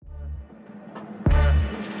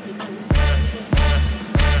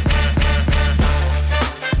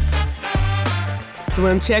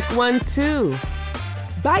Swim check 1, 2.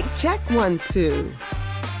 Bike check 1, 2.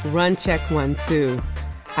 Run check 1, 2.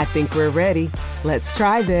 I think we're ready. Let's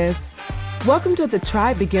try this. Welcome to the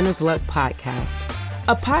Try Beginner's Luck podcast,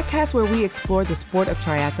 a podcast where we explore the sport of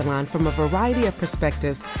triathlon from a variety of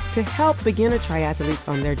perspectives to help beginner triathletes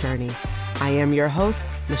on their journey. I am your host,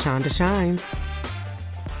 Mashonda Shines.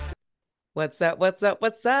 What's up? What's up?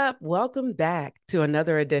 What's up? Welcome back to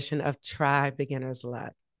another edition of Try Beginner's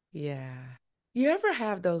Luck. Yeah. You ever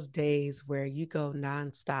have those days where you go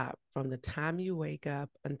nonstop from the time you wake up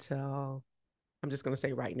until, I'm just going to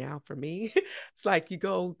say right now for me, it's like you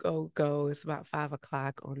go. It's about 5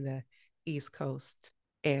 o'clock on the East Coast.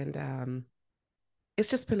 And it's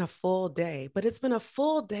just been a full day, but it's been a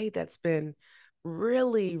full day that's been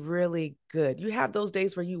really, really good. You have those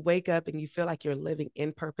days where you wake up and you feel like you're living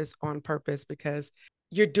in purpose, on purpose, because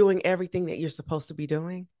you're doing everything that you're supposed to be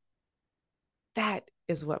doing. That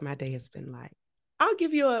is what my day has been like. I'll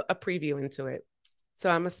give you a preview into it. So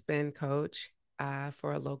I'm a spin coach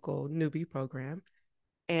for a local newbie program.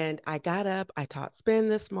 And I got up, I taught spin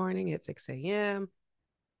this morning at 6 a.m.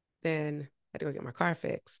 Then I had to go get my car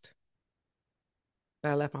fixed.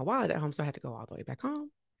 But I left my wallet at home, so I had to go all the way back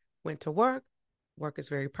home. Went to work. Work is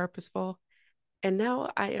very purposeful. And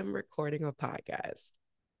now I am recording a podcast.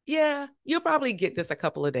 Yeah, you'll probably get this a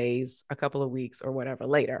couple of days, a couple of weeks, or whatever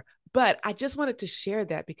later. But I just wanted to share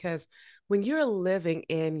that because when you're living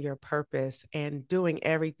in your purpose and doing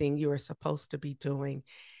everything you are supposed to be doing,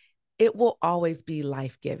 it will always be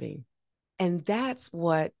life-giving. And that's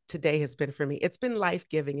what today has been for me. It's been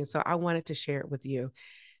life-giving. And so I wanted to share it with you.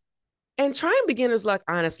 And trying beginner's luck,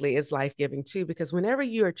 honestly, is life-giving too, because whenever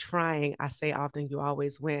you are trying, I say often you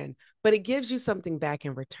always win, but it gives you something back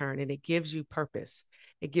in return and it gives you purpose.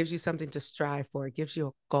 It gives you something to strive for. It gives you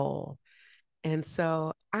a goal. And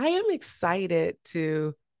so I am excited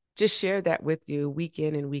to just share that with you week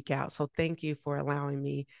in and week out. So thank you for allowing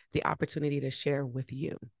me the opportunity to share with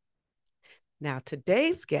you. Now,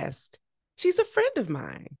 today's guest, she's a friend of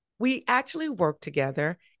mine. We actually work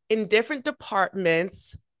together in different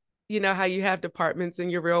departments. You know how you have departments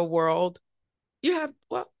in your real world? You have,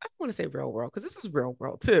 well, I don't want to say real world because this is real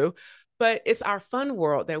world too, but it's our fun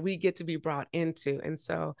world that we get to be brought into. And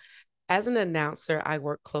so as an announcer, I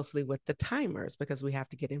work closely with the timers because we have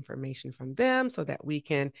to get information from them so that we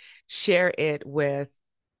can share it with,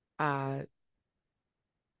 share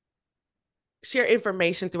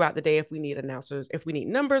information throughout the day if we need announcers, if we need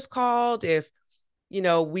numbers called, if, you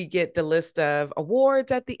know, we get the list of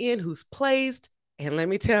awards at the end, who's placed. And let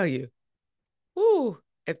me tell you, ooh,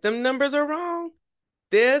 if them numbers are wrong,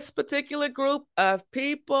 this particular group of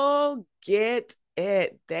people get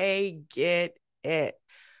it. They get it.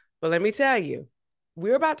 But let me tell you,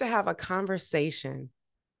 we're about to have a conversation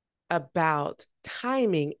about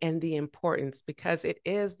timing and the importance because it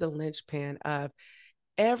is the linchpin of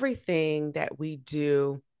everything that we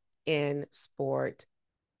do in sport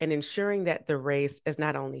and ensuring that the race is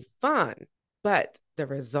not only fun, but the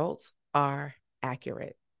results are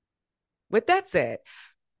accurate. With that said,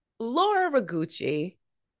 Laura Ragucci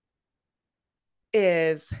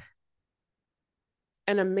is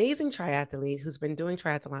an amazing triathlete who's been doing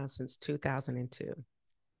triathlon since 2002.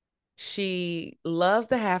 She loves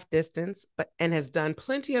the half distance, and has done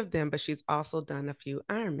plenty of them, but she's also done a few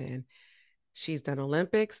Ironman. She's done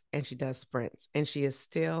Olympics and she does sprints, and she is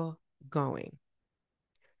still going.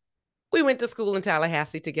 We went to school in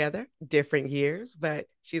Tallahassee together, different years, but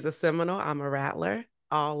she's a Seminole. I'm a Rattler,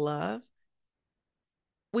 all love.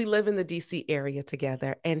 We live in the DC area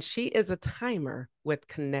together, and she is a timer with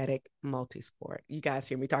Kinetic Multisport. You guys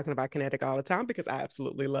hear me talking about Kinetic all the time because I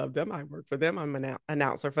absolutely love them. I work for them. I'm an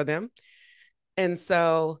announcer for them. And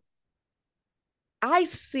so I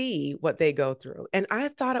see what they go through, and I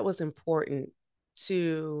thought it was important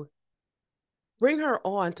to bring her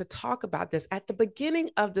on to talk about this at the beginning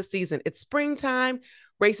of the season. It's springtime,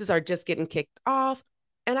 races are just getting kicked off,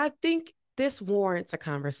 and I think this warrants a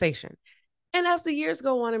conversation. And as the years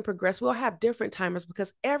go on and progress, we'll have different timers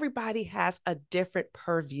because everybody has a different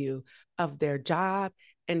purview of their job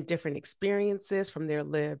and different experiences from their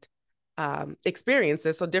lived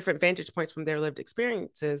experiences. So different vantage points from their lived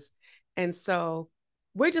experiences. And so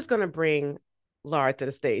we're just going to bring Laura to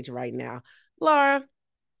the stage right now. Laura,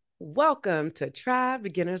 welcome to Try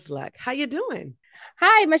Beginner's Luck. How you doing?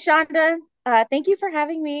 Hi, Mashonda. Thank you for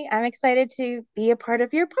having me. I'm excited to be a part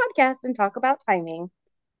of your podcast and talk about timing.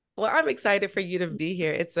 Well, I'm excited for you to be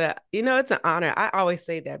here. It's an honor. I always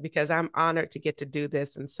say that because I'm honored to get to do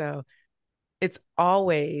this. And so it's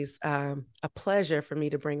always a pleasure for me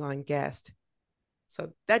to bring on guests.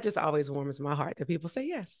 So that just always warms my heart that people say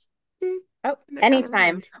yes. Mm, Oh, in that kind of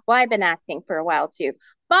anytime. range. Well, I've been asking for a while too.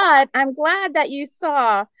 But I'm glad that you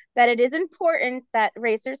saw that it is important that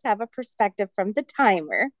racers have a perspective from the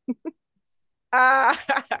timer. Uh,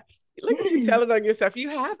 look at you telling on yourself. You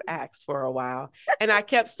have asked for a while. And I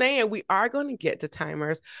kept saying we are going to get to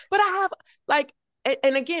timers, but I have like,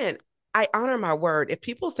 and again, I honor my word. If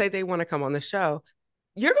people say they want to come on the show,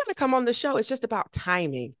 you're going to come on the show. It's just about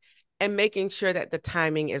timing and making sure that the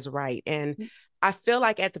timing is right. And I feel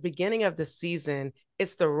like at the beginning of the season,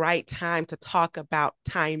 it's the right time to talk about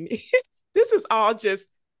timing. This is all just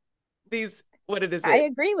these, what it is I it?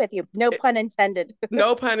 agree with you. No it pun intended.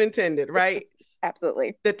 no pun intended, right?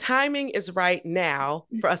 Absolutely. The timing is right now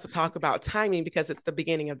for us to talk about timing because it's the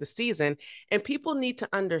beginning of the season. And people need to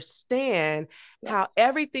understand how Yes,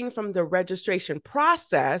 everything from the registration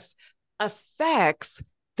process affects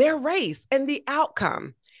their race and the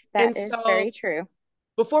outcome. that And is so very true.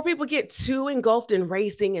 before people get too engulfed in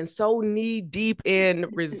racing and so knee deep in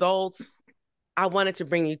results, I wanted to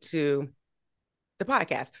bring you to the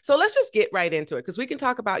podcast. So let's just get right into it because we can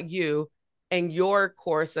talk about you and your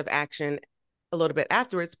course of action a little bit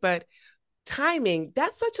afterwards. But timing,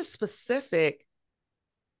 that's such a specific,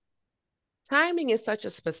 timing is such a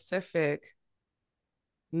specific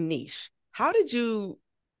niche. How did you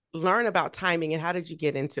learn about timing and how did you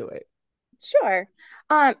get into it? Sure.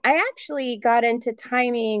 I actually got into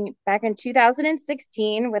timing back in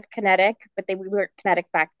 2016 with Kinetic, but we were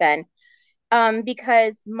Kinetic back then.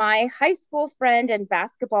 Because my high school friend and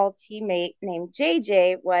basketball teammate named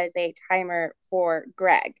JJ was a timer for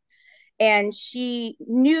Greg. And she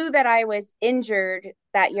knew that I was injured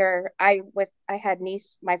that year. I had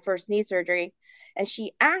my first knee surgery, and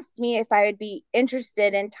she asked me if I would be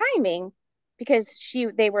interested in timing because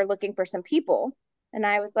they were looking for some people, and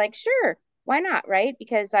I was like, sure, why not, right?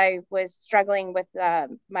 Because I was struggling with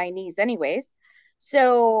my knees anyways.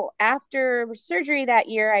 So after surgery that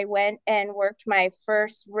year, I went and worked my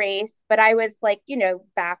first race, but I was like,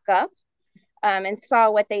 back up and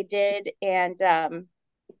saw what they did. And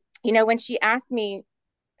when she asked me,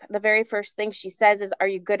 the very first thing she says is, "Are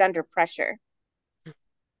you good under pressure?"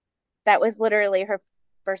 That was literally her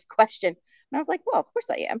first question. And I was like, well, of course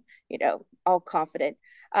I am, all confident.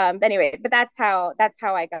 Anyway, but that's how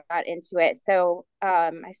I got into it. So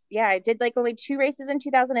I did like only 2 races in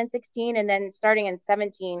 2016, and then starting in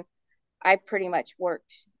 17, I pretty much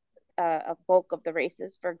worked a bulk of the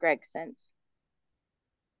races for Greg since.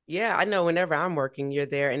 Yeah, I know whenever I'm working, you're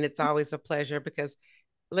there, and it's always a pleasure because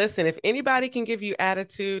listen, if anybody can give you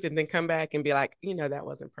attitude and then come back and be like, that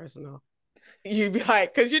wasn't personal, you'd be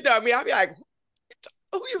like, because you know me, I'll be like,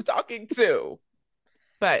 who are you talking to?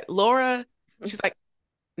 But Laura, she's like,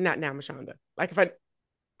 not now, Mashonda. Like if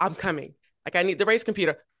I'm coming, like I need the race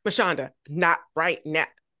computer, Mashonda, not right now.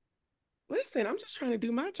 Listen, I'm just trying to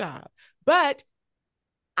do my job, but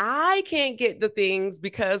I can't get the things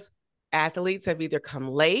because athletes have either come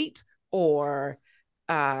late or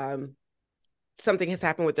um, something has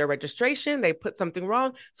happened with their registration. They put something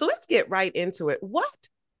wrong. So let's get right into it.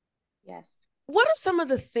 Yes. What are some of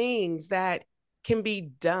the things that can be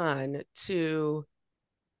done to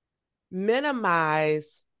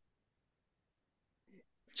minimize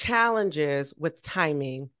challenges with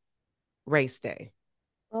timing race day?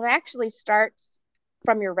 Well, it actually starts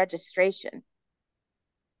from your registration,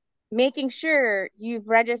 making sure you've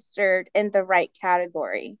registered in the right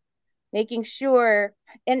category, making sure,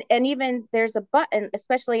 and even there's a button,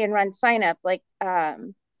 especially in Run Sign Up, like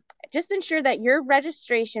just ensure that your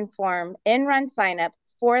registration form in Run Sign Up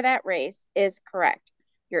for that race is correct.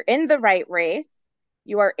 You're in the right race,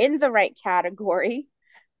 you are in the right category,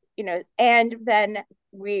 and then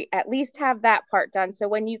we at least have that part done. So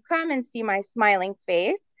when you come and see my smiling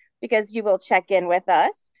face, because you will check in with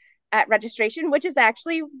us at registration, which is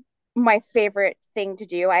actually my favorite thing to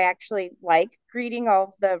do. I actually like greeting all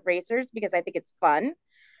of the racers because I think it's fun.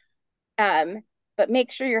 But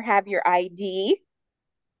make sure you have your ID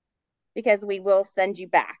because we will send you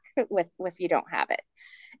back with if you don't have it.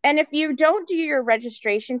 And if you don't do your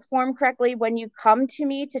registration form correctly when you come to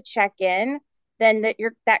me to check in, then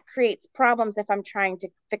that creates problems if I'm trying to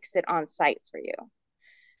fix it on site for you.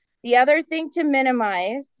 The other thing to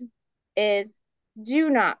minimize is do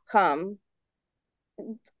not come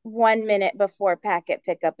 1 minute before packet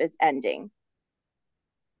pickup is ending.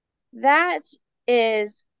 That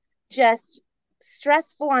is just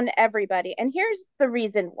stressful on everybody. And here's the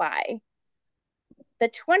reason why. The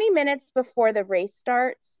 20 minutes before the race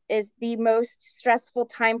starts is the most stressful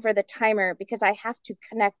time for the timer because I have to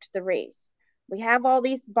connect the race. We have all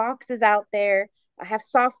these boxes out there. I have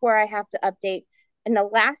software I have to update. And the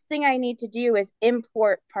last thing I need to do is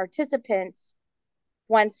import participants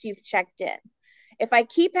once you've checked in. If I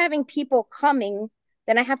keep having people coming,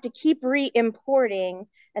 then I have to keep re-importing,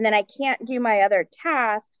 and then I can't do my other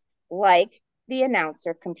tasks like the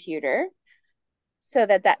announcer computer. So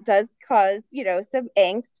that does cause, some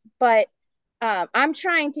angst, but I'm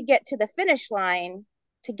trying to get to the finish line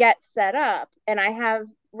to get set up, and I have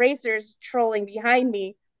racers trolling behind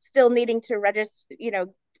me still needing to register,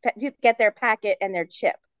 get their packet and their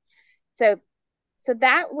chip. So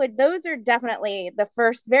those are definitely the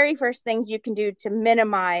very first things you can do to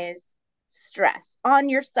minimize stress on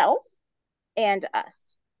yourself and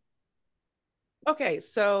us. Okay,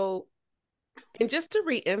 so and just to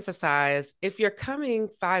re-emphasize, if you're coming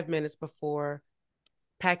 5 minutes before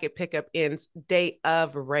packet pickup ends day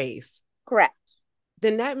of race, Correct.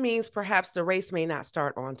 then that means perhaps the race may not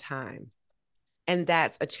start on time. And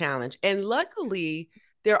that's a challenge. And luckily,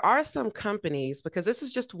 there are some companies, because this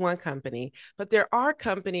is just one company, but there are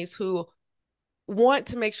companies who want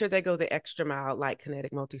to make sure they go the extra mile, like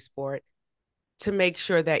Kinetic Multisport, to make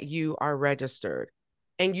sure that you are registered.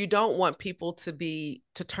 And you don't want people they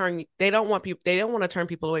don't want to turn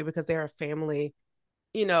people away because they're a family.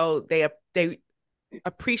 They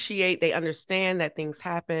appreciate, they understand that things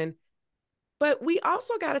happen. But we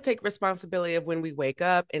also got to take responsibility of when we wake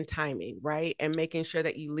up and timing, right? And making sure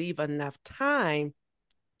that you leave enough time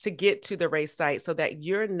to get to the race site so that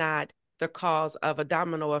you're not the cause of a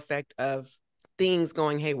domino effect of things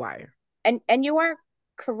going haywire. And you are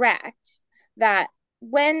correct that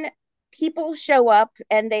when people show up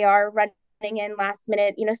and they are running in last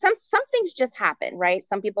minute, some things just happen, right?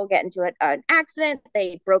 Some people get into an accident,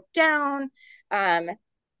 they broke down. um,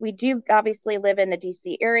 we do obviously live in the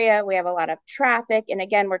DC area. We have a lot of traffic, and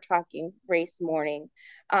again, we're talking race morning.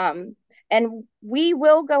 And we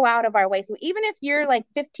will go out of our way, so even if you're like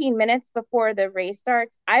 15 minutes before the race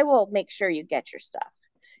starts, I will make sure you get your stuff.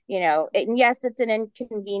 And yes, it's an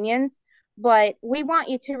inconvenience, but we want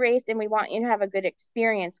you to race and we want you to have a good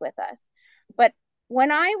experience with us. But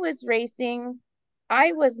when I was racing,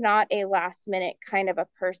 I was not a last minute kind of a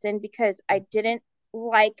person because I didn't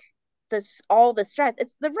like this all the stress.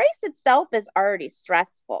 It's the race itself is already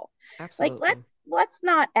stressful. Like Absolutely. let's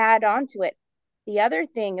not add on to it. The other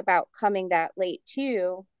thing about coming that late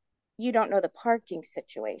too, you don't know the parking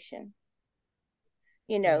situation.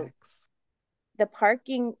 You know, Facts. the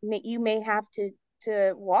parking, you may have to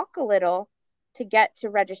walk a little to get to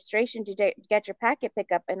registration to get your packet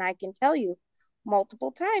pickup. And I can tell you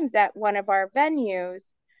multiple times at one of our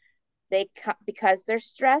venues, because they're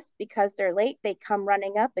stressed, because they're late, they come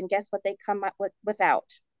running up, and guess what? They come up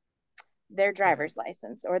without their Yeah, driver's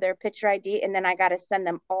license or their picture ID, and then I got to send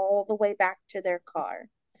them all the way back to their car.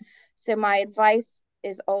 So my advice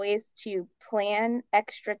is always to plan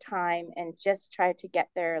extra time and just try to get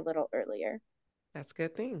there a little earlier. that's a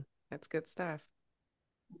good thing. That's good stuff.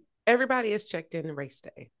 Everybody is checked in race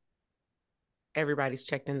day. Everybody's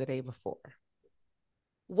checked in the day before.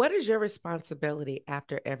 What is your responsibility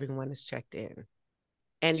after everyone is checked in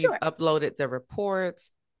and you've Sure. uploaded the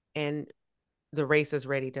reports and the race is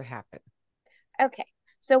ready to happen? Okay.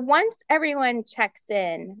 So once everyone checks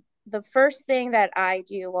in, the first thing that I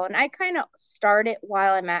do, well, and I kind of start it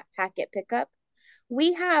while I'm at packet pickup,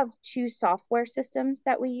 we have two software systems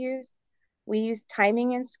that we use. We use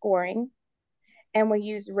timing and scoring, and we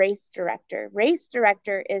use Race Director. Race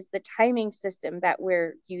Director is the timing system that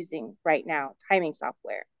we're using right now, timing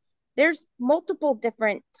software. There's multiple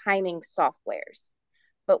different timing softwares,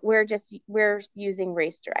 but we're using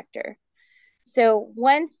Race Director. So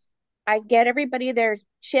once I get everybody their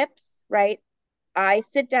chips, right? I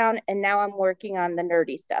sit down and now I'm working on the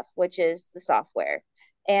nerdy stuff, which is the software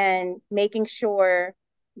and making sure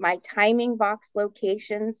my timing box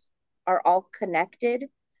locations are all connected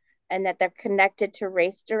and that they're connected to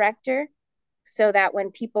Race Director so that when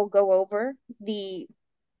people go over the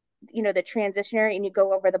transitionary and you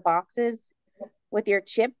go over the boxes with your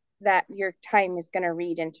chip, that your time is going to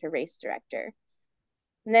read into Race Director.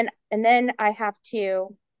 And then I have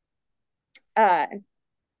to uh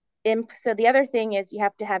so the other thing is you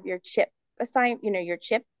have to have your your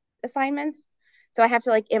chip assignments. So I have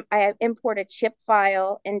to I import a chip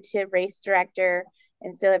file into Race Director,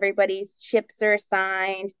 and so everybody's chips are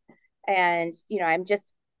assigned, and I'm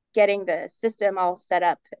just getting the system all set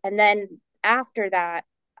up. And then after that,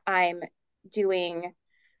 I'm doing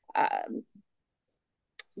um,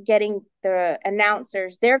 getting the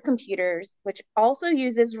announcers their computers, which also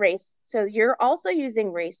uses Race. So you're also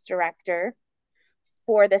using Race Director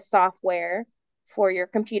for the software for your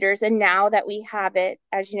computers. And now that we have it,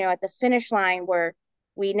 as you know, at the finish line where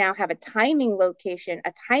we now have a timing location,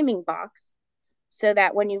 a timing box, so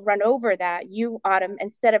that when you run over that,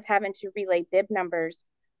 instead of having to relay bib numbers,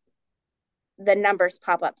 the numbers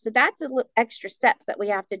pop up. So that's a little extra steps that we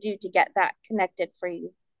have to do to get that connected for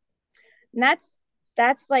you. And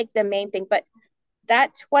that's like the main thing. But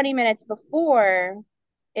that 20 minutes before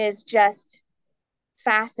is just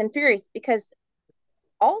fast and furious because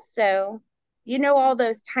also, all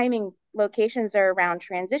those timing locations are around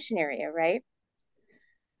transition area, right?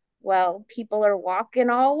 Well, people are walking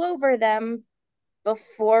all over them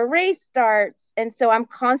before race starts. And so I'm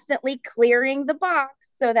constantly clearing the box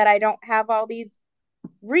so that I don't have all these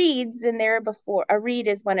reads in there. Before a read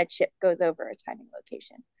is when a chip goes over a timing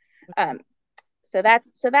location. Okay. Um, so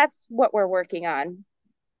that's what we're working on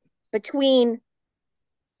between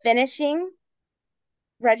finishing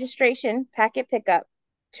registration, packet pickup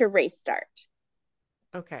to race start.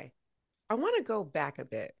 Okay. I want to go back a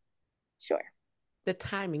bit. Sure. The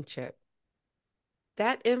timing chip.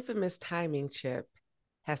 That infamous timing chip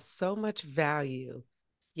has so much value,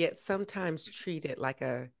 yet sometimes treated like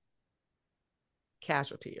a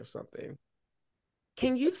casualty or something.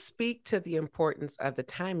 Can you speak to the importance of the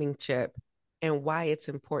timing chip and why it's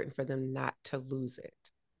important for them not to lose it?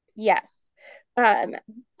 Yes. Um,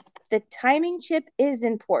 the timing chip is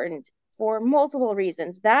important for multiple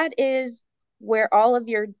reasons. That is where all of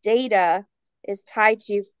your data is tied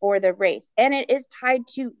to for the race, and it is tied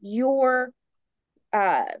to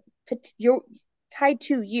uh, your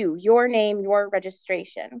your name, your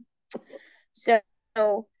registration. So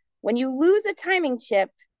when you lose a timing chip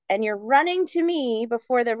and you're running to me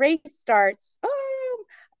before the race starts, oh,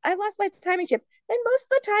 I lost my timing chip. And most of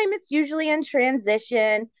the time, it's usually in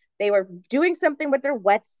transition. They were doing something with their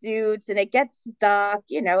wetsuits and it gets stuck.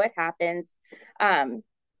 It happens. Um,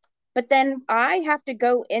 but then I have to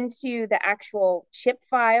go into the actual chip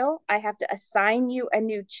file. I have to assign you a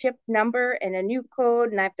new chip number and a new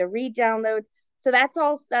code, and I have to re download. So that's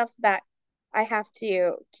all stuff that I have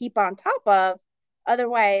to keep on top of.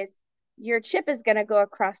 Otherwise, your chip is going to go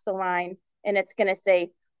across the line and it's going to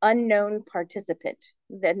say unknown participant.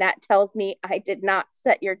 Then that tells me I did not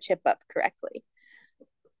set your chip up correctly.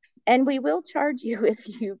 And we will charge you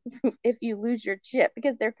if you lose your chip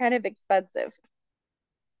because they're kind of expensive.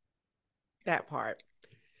 That part.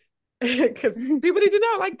 Because people need to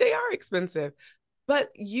know, like, they are expensive. But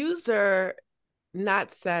user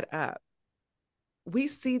not set up. We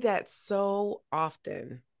see that so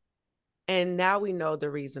often. And now we know the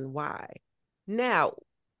reason why. Now,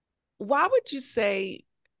 why would you say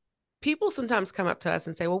people sometimes come up to us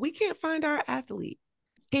and say, well, we can't find our athlete?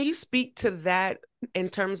 Can you speak to that in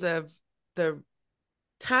terms of the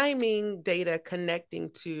timing data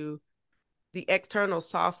connecting to the external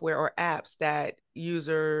software or apps that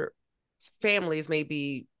user families may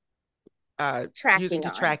be using Tracking to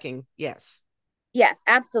on. tracking? Yes. Yes,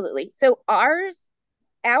 absolutely. So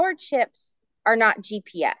our chips are not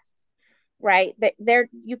GPS, right? That they're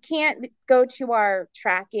you can't go to our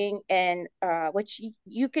tracking and which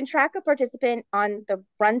you can track a participant on the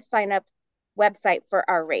run sign up website for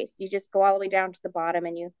our race. You just go all the way down to the bottom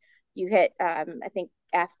and you hit I think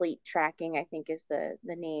athlete tracking, I think is the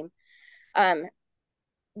name. Um,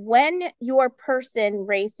 when your person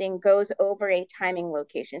racing goes over a timing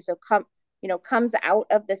location, so comes out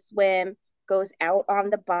of the swim, goes out on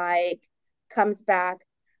the bike, comes back,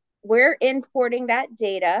 we're importing that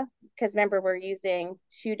data because remember we're using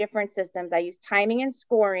two different systems. I use timing and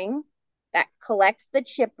scoring that collects the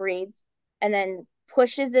chip reads and then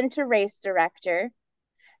pushes into race director,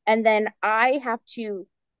 and then I have to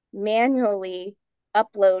manually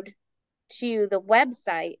upload to the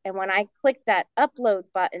website. And when I click that upload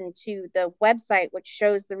button to the website, which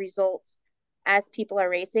shows the results as people are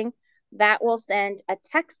racing, that will send a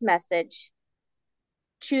text message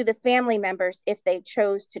to the family members if they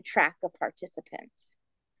chose to track a participant.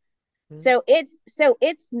 Mm-hmm. So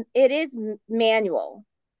it is manual.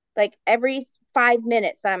 Like every 5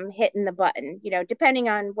 minutes, I'm hitting the button, depending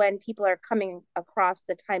on when people are coming across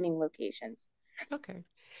the timing locations. Okay.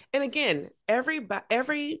 And again,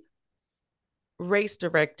 every race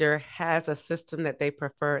director has a system that they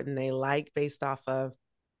prefer and they like based off of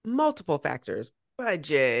multiple factors,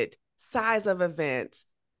 budget, size of events,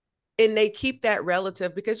 and they keep that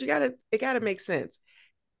relative because it gotta make sense.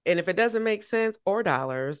 And if it doesn't make sense or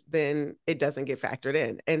dollars, then it doesn't get factored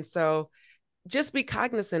in. And so just be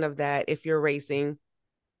cognizant of that if you're racing,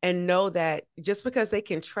 and know that just because they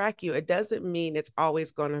can track you, it doesn't mean it's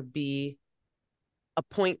always going to be a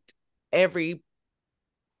point, every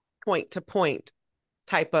point to point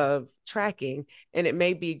type of tracking. And it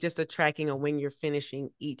may be just a tracking of when you're finishing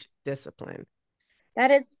each discipline. That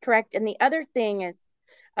is correct. And the other thing is,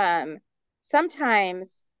 um,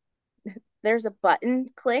 sometimes there's a button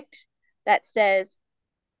clicked that says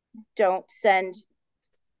don't send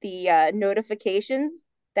the notifications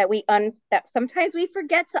that sometimes we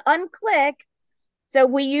forget to unclick. So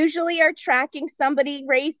we usually are tracking somebody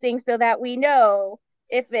racing so that we know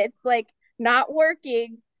if it's like not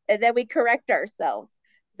working, and then we correct ourselves.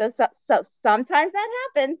 So sometimes that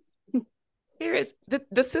happens. Here is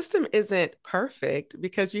the system isn't perfect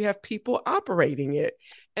because you have people operating it.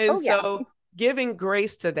 And Oh yeah. so giving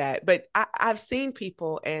grace to that. But I've seen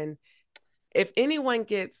people, and if anyone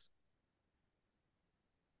gets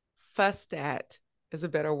fussed at, is a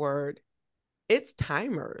better word, it's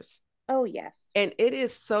timers. Oh yes. And it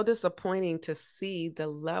is so disappointing to see the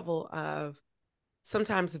level of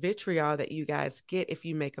sometimes vitriol that you guys get if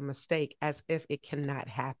you make a mistake, as if it cannot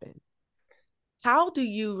happen. How do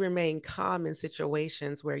you remain calm in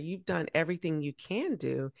situations where you've done everything you can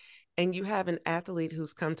do and you have an athlete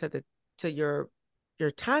who's come to your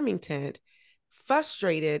timing tent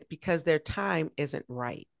frustrated because their time isn't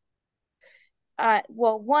right?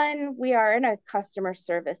 Well, one, we are in a customer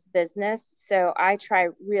service business, so I try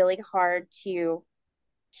really hard to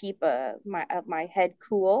keep my head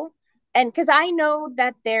cool, and because I know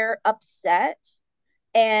that they're upset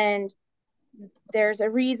and there's a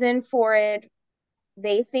reason for it.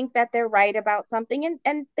 They think that they're right about something,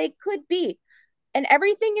 and they could be, and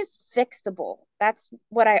everything is fixable. That's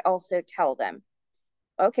what I also tell them.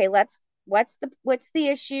 Okay, what's the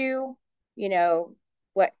issue? You know,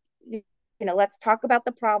 what let's talk about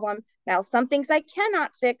the problem. Now, some things I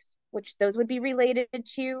cannot fix, which those would be related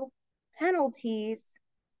to penalties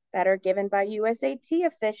that are given by USAT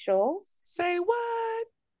officials. Say what?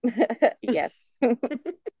 Yes.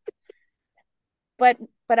 but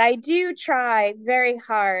but I do try very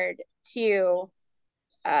hard to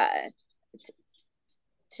uh t-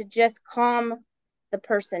 to just calm the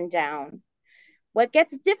person down. What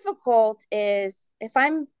gets difficult is if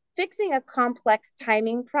I'm fixing a complex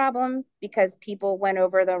timing problem because people went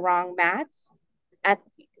over the wrong mats at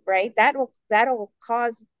right, that'll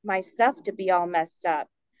cause my stuff to be all messed up.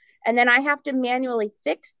 And then I have to manually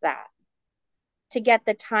fix that to get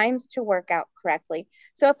the times to work out correctly.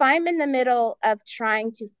 So if I'm in the middle of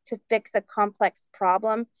trying to fix a complex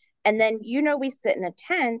problem, and then we sit in a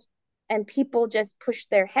tent and people just push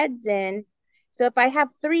their heads in. So if I have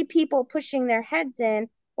three people pushing their heads in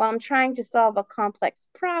while I'm trying to solve a complex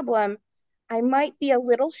problem, I might be a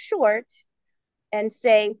little short and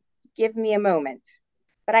say, "Give me a moment."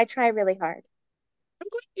 But I try really hard. I'm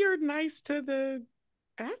glad you're nice to the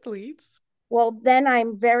athletes. Well, then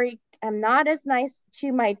I'm not as nice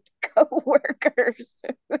to my coworkers.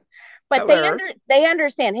 But Hello. they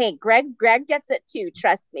understand. Hey, Greg gets it too,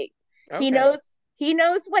 trust me. He Okay. knows he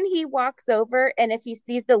knows when he walks over, and if he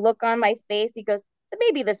sees the look on my face, he goes,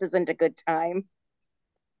 maybe this isn't a good time.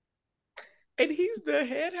 And he's the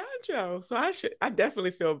head honcho. So I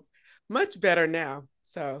definitely feel much better now.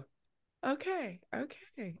 So okay.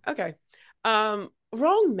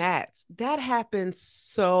 Wrong mats. That happens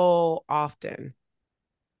so often.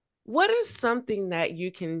 What is something that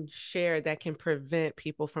you can share that can prevent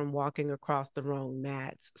people from walking across the wrong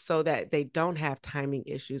mats so that they don't have timing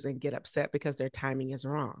issues and get upset because their timing is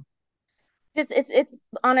wrong? Just it's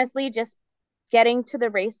honestly just getting to the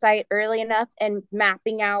race site early enough and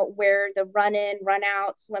mapping out where the run in, run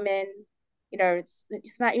out, swim in. It's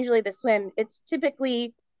not usually the swim. It's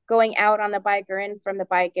typically going out on the bike or in from the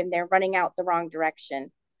bike, and they're running out the wrong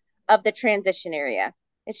direction of the transition area.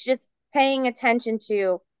 It's just paying attention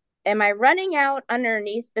to, am I running out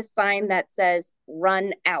underneath the sign that says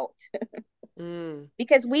run out? Mm,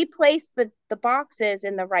 Because we place the boxes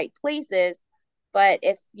in the right places. But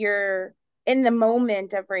if you're in the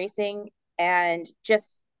moment of racing and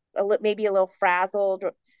just maybe a little frazzled,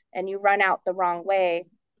 and you run out the wrong way,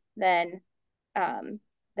 then um,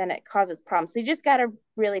 then it causes problems. So you just got to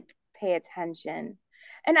really pay attention.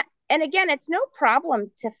 And and again, it's no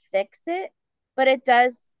problem to fix it, but it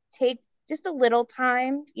does take just a little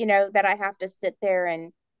time, that I have to sit there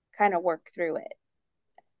and kind of work through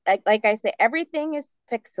it. Like I say, everything is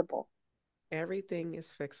fixable. everything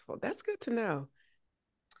is fixable. That's good to know.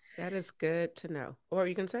 That is good to know. Or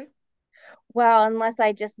you can say? Well, unless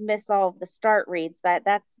I just miss all of the start reads,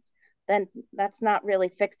 then that's not really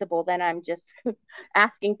fixable. Then I'm just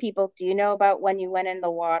asking people, do you know about when you went in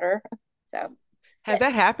the water? So Has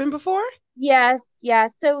that happened before? yes,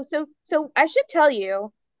 yes. So I should tell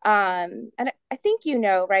you, and I think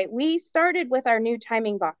right? We started with our new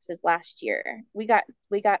timing boxes last year. We got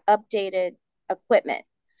updated equipment.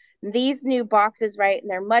 These new boxes, right? And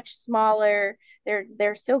they're much smaller.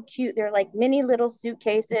 They're so cute. They're like mini little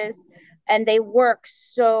suitcases, and they work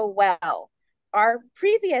so well. our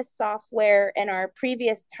previous software and our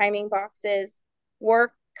previous timing boxes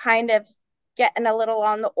were kind of getting a little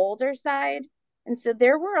on the older side. And so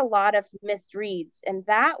there were a lot of misreads, and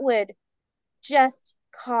that would just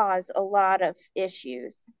cause a lot of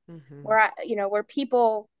issues Mm-hmm. where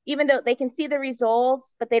people, even though they can see the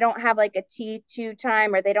results, but they don't have like a T2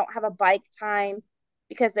 time or they don't have a bike time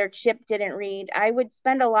because their chip didn't read. I would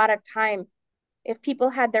spend a lot of time if people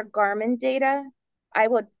had their Garmin data, I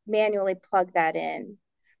would manually plug that in.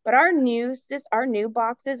 But our new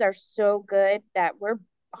boxes are so good that we're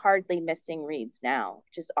hardly missing reads now,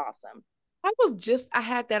 which is awesome. I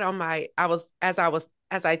had that on my, as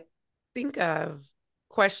I think of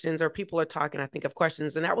questions or people are talking, I think of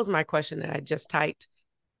questions. And that was my question that I just typed,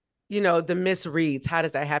 the misreads. How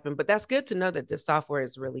does that happen? But that's good to know that this software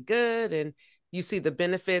is really good and you see the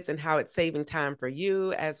benefits and how it's saving time for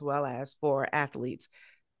you as well as for athletes.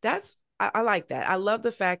 I like that. I love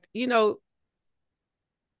the fact,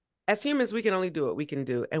 as humans, we can only do what we can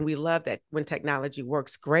do. And we love that when technology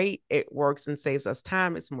works great, it works and saves us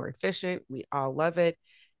time. It's more efficient. We all love it.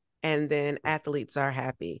 And then athletes are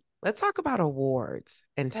happy. Let's talk about awards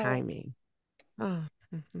and Oh, timing. Oh,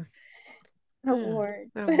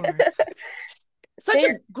 awards. awards. Such a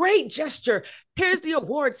They're great gesture. Here's the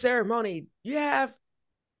award ceremony. You have,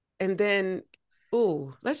 and then,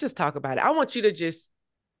 ooh, let's just talk about it. I want you to just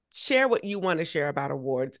share what you want to share about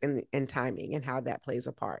awards and timing and how that plays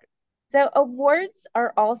a part. so awards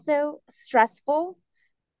are also stressful.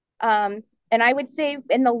 Um, and I would say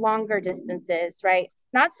in the longer distances, right?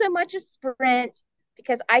 Not so much a sprint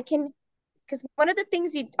because because one of the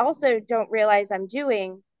things you also don't realize I'm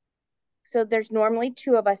doing, so there's normally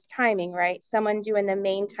two of us timing, right? Someone doing the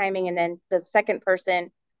main timing and then the second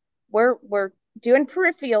person, we're doing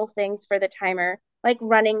peripheral things for the timer, like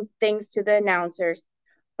running things to the announcers.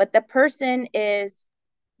 But the person is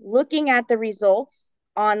looking at the results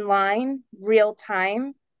online real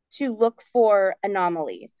time to look for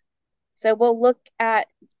anomalies. So we'll look at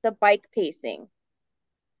the bike pacing.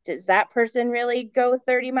 Does that person really go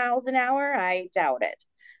 30 miles an hour? I doubt it.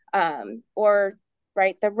 Or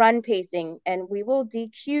right, the run pacing, and we will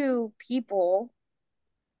DQ people,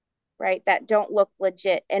 right, that don't look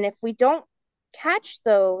legit. And if we don't catch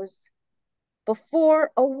those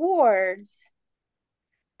before awards,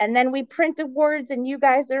 and then we print awards and you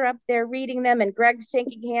guys are up there reading them and Greg's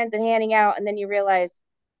shaking hands and handing out, and then you realize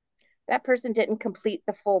that person didn't complete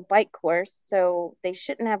the full bike course, so they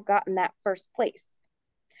shouldn't have gotten that first place.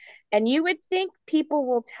 And you would think people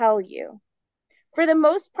will tell you. For the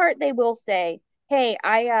most part, they will say, "Hey,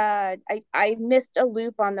 I missed a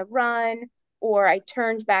loop on the run, or I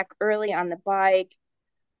turned back early on the bike."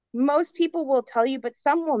 Most people will tell you, but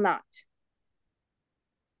some will not.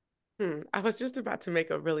 I was just about to make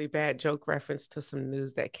a really bad joke reference to some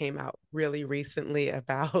news that came out really recently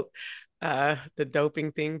about the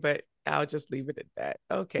doping thing, but I'll just leave it at that.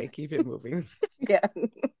 Okay, keep it moving. Yeah,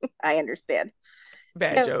 I understand.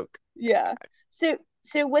 Bad So joke. yeah. So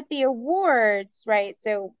with the awards, right?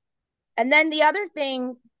 So and then the other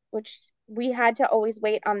thing, which we had to always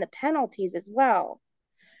wait on the penalties as well,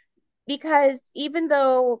 because even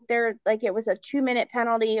though they're like it was a 2 minute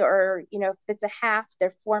penalty, or if it's a half,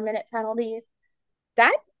 they're 4 minute penalties.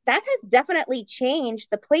 That that has definitely changed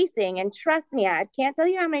the placing. And trust me, I can't tell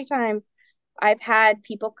you how many times I've had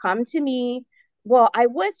people come to me. Well, I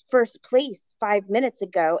was first place 5 minutes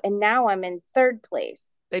ago, and now I'm in third place.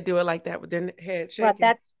 They do it like that with their head Well, shaking.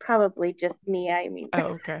 that's probably just me. I mean,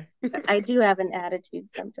 Oh, okay. I do have an attitude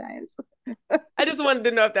sometimes. I just wanted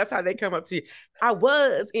to know if that's how they come up to you. I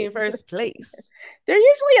was in first place. They're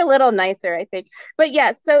usually a little nicer, I think. But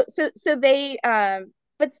yeah, so they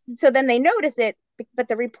but so then they notice it, but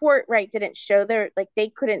the report, right, didn't show their, like, they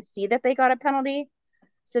couldn't see that they got a penalty.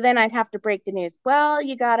 So then I'd have to break the news. Well,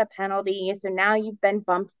 you got a penalty, so now you've been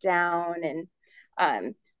bumped down. And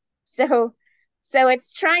um so so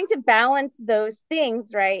it's trying to balance those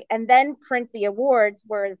things, right? And then print the awards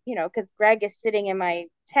where, because Greg is sitting in my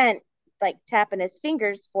tent, like tapping his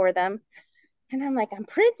fingers for them. And I'm like, I'm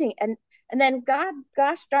printing. And then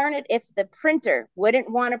gosh darn it, if the printer wouldn't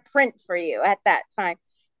want to print for you at that time,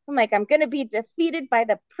 I'm like, I'm gonna be defeated by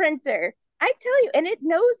the printer. I tell you, and it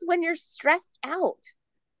knows when you're stressed out.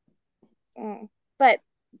 But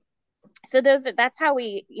so that's how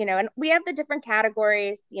and we have the different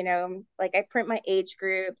categories, like I print my age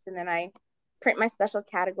groups, and then I print my special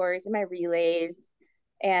categories and my relays.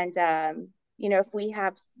 And if we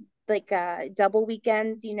have like double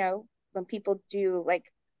weekends, when people do like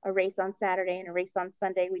a race on Saturday and a race on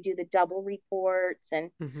Sunday, we do the double reports.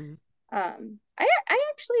 And Mm-hmm.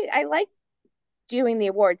 I like doing the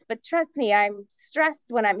awards. But trust me, I'm stressed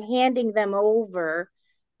when I'm handing them over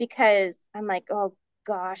because I'm like, oh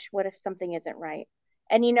gosh, what if something isn't right?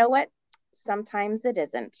 And you know what? Sometimes it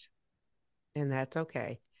isn't. And that's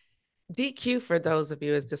okay. DQ, for those of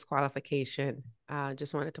you, is disqualification.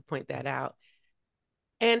 Just wanted to point that out.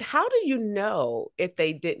 And how do you know if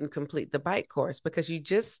they didn't complete the bike course? Because you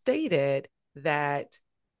just stated that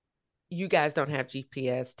you guys don't have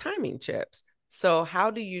GPS timing chips. So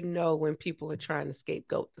how do you know when people are trying to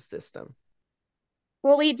scapegoat the system?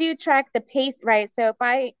 Well, we do track the pace, right? So if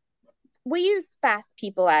I we use fast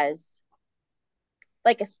people as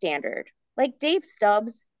like a standard. Like Dave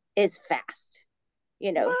Stubbs is fast,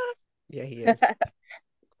 you know. What? Yeah, he is.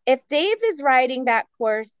 If Dave is riding that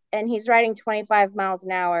course and he's riding 25 miles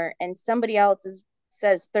an hour and somebody else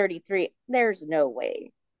says 33, there's no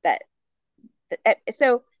way that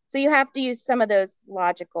so you have to use some of those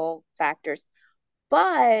logical factors.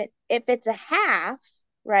 But if it's a half,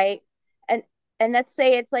 right? And and let's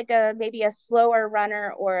say it's like a maybe a slower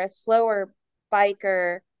runner or a slower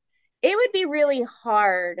biker, it would be really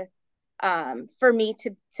hard for me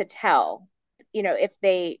to tell, if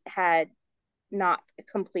they had not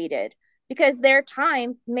completed because their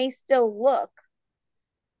time may still look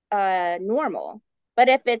normal. But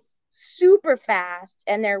if it's super fast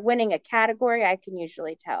and they're winning a category, I can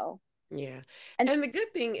usually tell. Yeah. And And the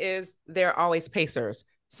good thing is they're always pacers.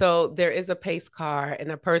 So there is a pace car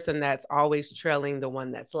and a person that's always trailing the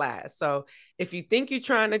one that's last. So if you think you're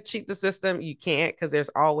trying to cheat the system, you can't because there's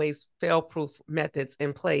always fail proof methods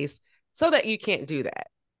in place so that you can't do that.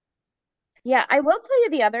 yeah, I will tell you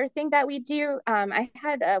the other thing that we do. I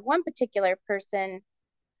had one particular person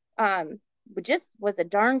um, just was a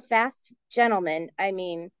darn fast gentleman. I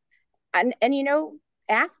mean, and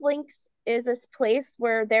Athlinks is this place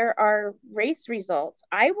where there are race results.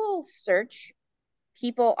 I will search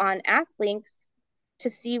people on Athlinks to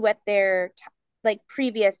see what their like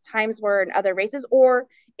previous times were in other races, or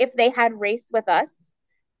if they had raced with us,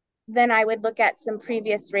 then I would look at some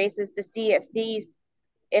previous races to see if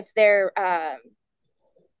their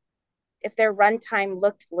if their runtime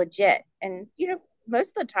looked legit. And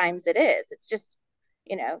most of the times it is. It's just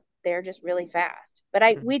they're just really fast. But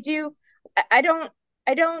I Mhm. we do I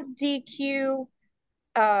don't DQ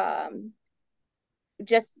um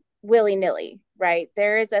just willy-nilly, right?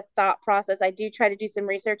 There is a thought process. I do try to do some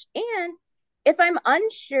research. And if I'm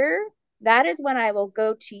unsure, that is when I will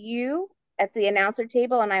go to you at the announcer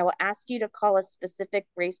table and I will ask you to call a specific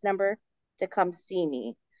race number to come see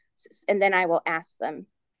me. And then I will ask them.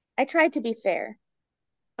 I try to be fair.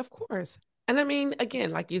 Of course. And I mean,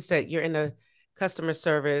 again, like you said, you're in a customer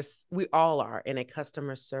service. We all are in a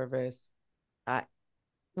customer service. Uh,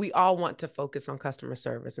 we all want to focus on customer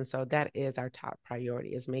service. And so that is our top priority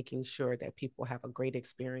is making sure that people have a great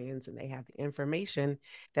experience and they have the information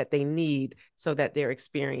that they need so that their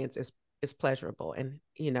experience is pleasurable. And,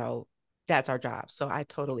 that's our job. So I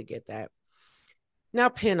totally get that. Now,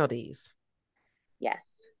 penalties.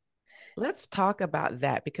 Yes. Let's talk about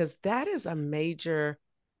that because that is a major,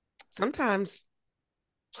 sometimes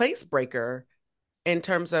place breaker in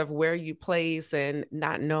terms of where you place and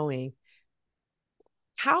not knowing.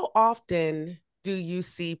 How often do you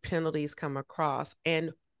see penalties come across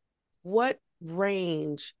and what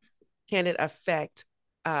range can it affect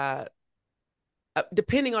uh,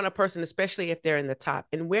 depending on a person, especially if they're in the top?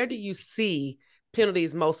 And where do you see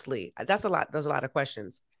penalties mostly? That's a lot. There's a lot of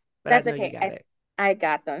questions, but I That's know you okay. got I it. I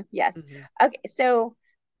got them. Yes. Mm-hmm. Okay. So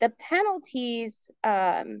the penalties,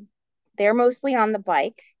 they're mostly on the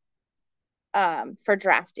bike, for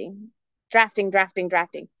drafting.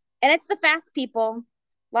 And it's the fast people,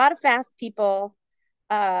 a lot of fast people,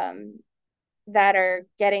 um, that are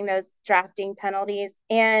getting those drafting penalties.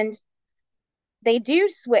 And they do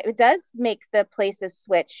switch. It does make the places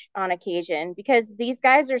switch on occasion because these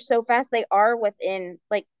guys are so fast. They are within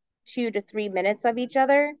like 2 to 3 minutes of each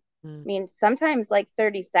other. I mean, sometimes like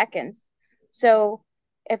 30 seconds. So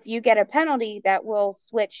if you get a penalty, that will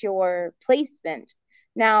switch your placement.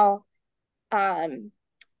 Now, um,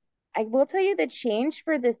 I will tell you the change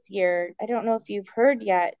for this year. I don't know if you've heard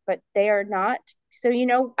yet, but they are not. So,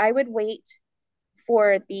 I would wait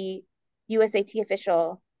for the USAT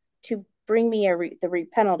official to bring me the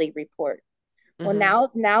penalty report. Well,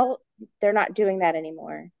 Mm-hmm. now they're not doing that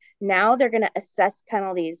anymore. Now they're going to assess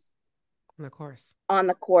penalties Of course. on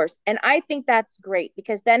the course. And I think that's great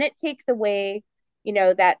because then it takes away,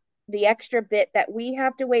 that the extra bit that we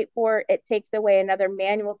have to wait for, it takes away another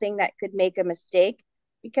manual thing that could make a mistake.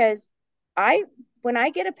 Because I, when I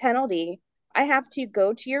get a penalty, I have to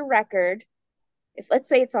go to your record. If let's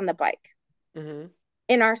say it's on the bike Mm-hmm.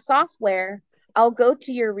 in our software, I'll go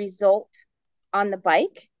to your result on the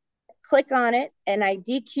bike, click on it, and I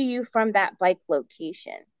DQ you from that bike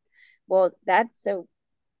location. Well, that's so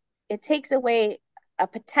it takes away a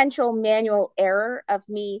potential manual error of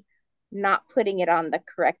me not putting it on the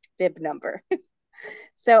correct bib number.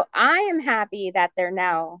 So I am happy that they're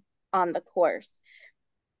now on the course.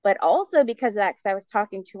 But also because of that, because I was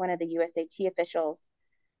talking to one of the USAT officials,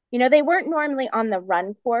 they weren't normally on the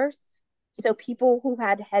run course. So people who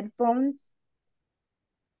had headphones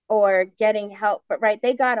or getting help, but right,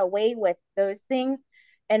 they got away with those things.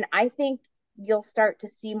 And I think you'll start to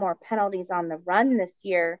see more penalties on the run this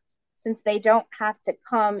year since they don't have to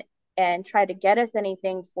come and try to get us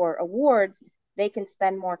anything for awards. They can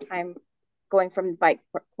spend more time going from the bike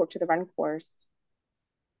to the run course.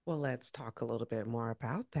 Well, let's talk a little bit more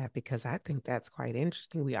about that because I think that's quite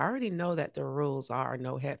interesting. We already know that the rules are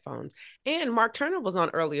no headphones. And Mark Turner was on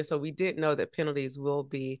earlier, so we did know that penalties will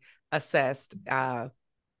be assessed on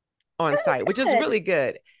site, which is Good. really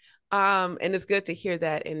good. And it's good to hear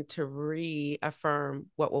that and to reaffirm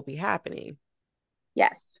what will be happening.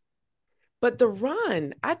 Yes. But the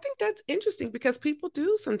run, I think that's interesting because people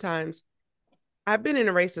do sometimes. I've been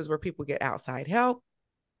in races where people get outside help,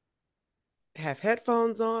 have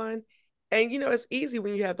headphones on, and it's easy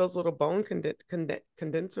when you have those little bone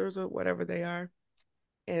condensers or whatever they are.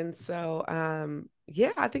 And so,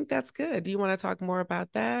 yeah, I think that's good. Do you want to talk more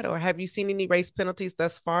about that, or have you seen any race penalties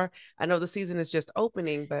thus far? I know the season is just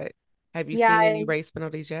opening, but have you seen Yeah. any race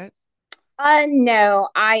penalties yet? No,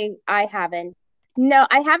 I haven't. No,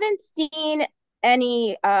 I haven't seen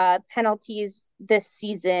any penalties this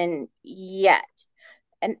season yet.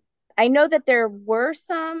 And I know that there were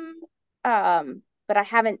some, but I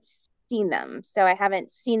haven't seen them. So I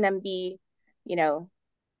haven't seen them be, you know,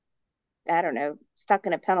 I don't know, stuck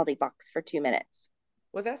in a penalty box for 2 minutes.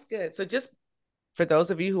 Well, that's good. So, just for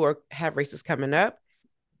those of you who have races coming up,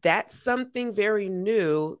 that's something very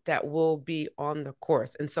new that will be on the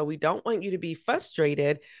course. And so we don't want you to be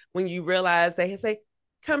frustrated when you realize they say,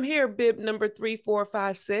 come here, bib number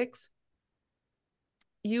 3456.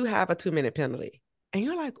 You have a 2 minute penalty. And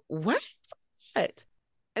you're like, what? What?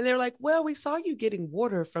 And they're like, well, we saw you getting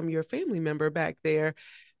water from your family member back there.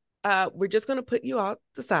 We're just going to put you out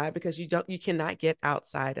the side because you cannot get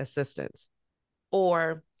outside assistance.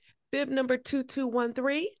 Or bib number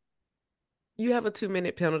 2213, you have a 2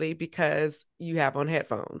 minute penalty because you have on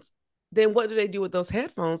headphones. Then what do they do with those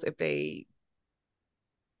headphones if they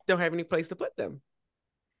don't have any place to put them?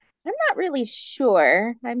 I'm not really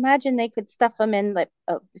sure. I imagine they could stuff them in like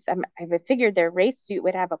I figured their race suit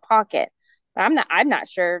would have a pocket. But I'm not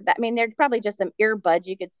sure. That I mean there's probably just some earbuds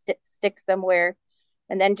you could stick somewhere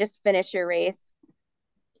and then just finish your race.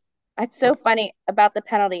 It's Well, so funny about the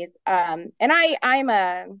penalties. And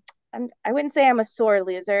I wouldn't say I'm a sore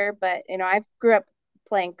loser, but I've grew up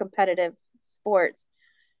playing competitive sports,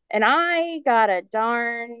 and I got a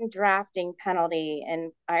darn drafting penalty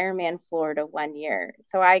in Ironman Florida one year.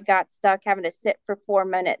 So I got stuck having to sit for 4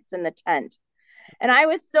 minutes in the tent, and I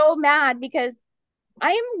was so mad because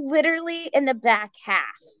I am literally in the back half.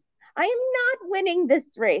 I am not winning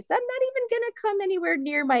this race. I'm not even going to come anywhere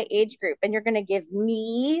near my age group. And you're going to give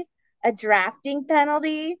me a drafting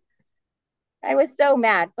penalty. I was so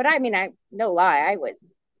mad. But I mean, no lie, I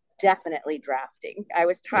was definitely drafting. I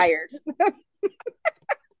was tired.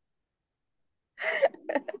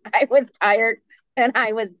 I was tired and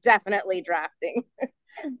I was definitely drafting.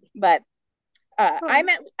 But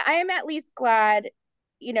I am at least glad,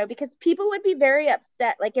 because people would be very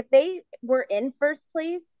upset. Like if they were in first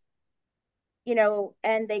place,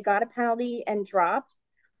 and they got a penalty and dropped,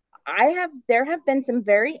 there have been some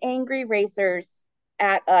very angry racers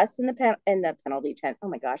at us in the penalty tent. Oh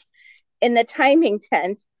my gosh, in the timing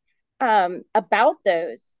tent, about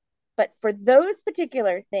those. But for those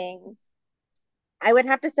particular things, I would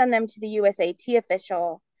have to send them to the USAT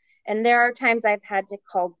official. And there are times I've had to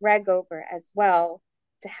call Greg over as well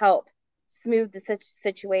to help smooth the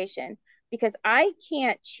situation because I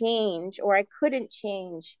can't change or I couldn't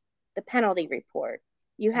change the penalty report.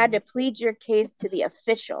 You had mm-hmm. to plead your case to the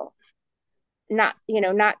official, not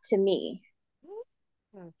to me.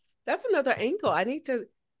 That's another angle. I need to,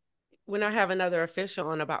 when I have another official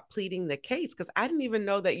on about pleading the case, because I didn't even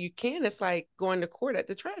know that you can. It's like going to court at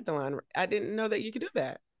the triathlon. I didn't know that you could do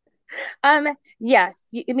that. Um,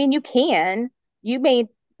 yes, I mean you can. You may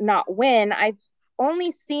not win. I've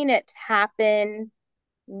only seen it happen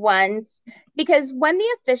once because when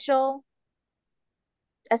the official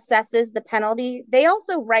assesses the penalty, they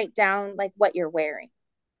also write down like what you're wearing.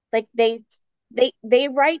 Like they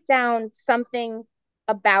write down something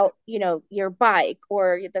about, your bike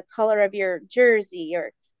or the color of your jersey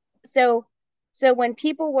or so So when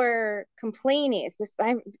people were complaining,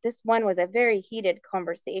 this one was a very heated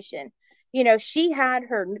conversation. She had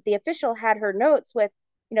the official had her notes with,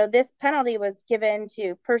 this penalty was given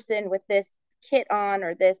to person with this kit on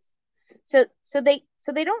or this. So they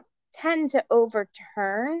don't tend to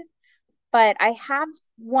overturn, but I have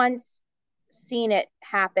once seen it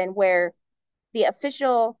happen where the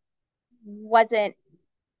official wasn't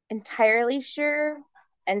entirely sure,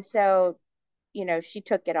 and so she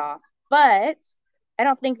took it off. But I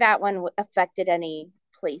don't think that one affected any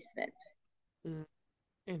placement. Mm,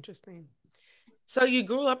 interesting. So you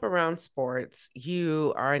grew up around sports.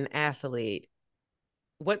 You are an athlete.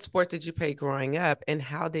 What sport did you play growing up, and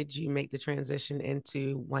how did you make the transition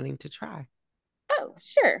into wanting to try? Oh,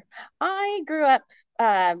 sure. I grew up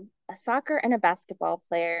a soccer and a basketball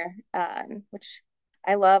player, which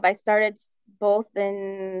I love. I started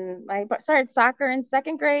soccer in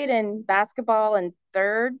second grade and basketball in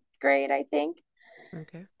third grade, I think.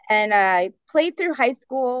 Okay. And I played through high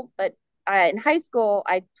school, but in high school,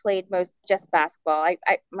 I played most just basketball.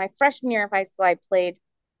 My freshman year of high school, I played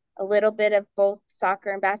a little bit of both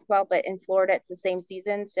soccer and basketball, but in Florida, it's the same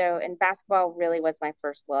season. So, and basketball really was my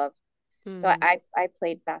first love. So Hmm. I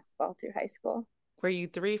played basketball through high school. Were you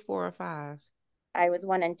three, four, or five? I was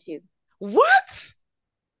one and two. What?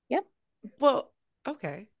 Yep. Well,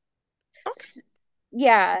 okay. Okay. S-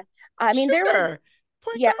 yeah. I mean, there was, Shooter.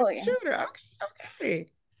 Point yeah. guard Oh, and yeah. shooter. Okay.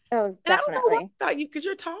 Okay. Oh, And I don't know why definitely. I thought you, because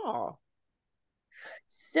you're tall.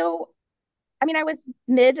 So, I mean, I was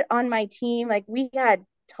mid on my team. Like, we had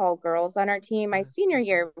tall girls on our team. My senior Okay.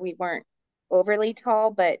 year, we weren't overly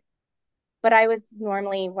tall, but I was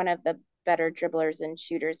normally one of the better dribblers and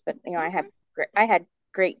shooters. But Okay. I had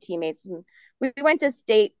great teammates. We went to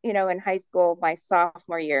state, in high school my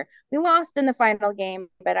sophomore year. We lost in the final game,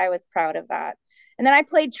 but I was proud of that. And then I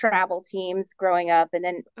played travel teams growing up. And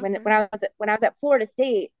then Okay. when I was at Florida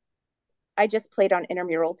State, I just played on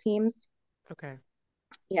intramural teams. Okay.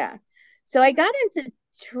 Yeah. So I Okay. got into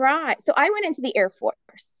try. So I went into the Air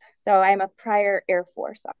Force. So I'm a prior Air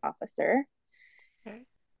Force officer. Okay.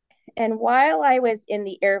 And while I was in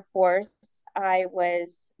the Air Force, I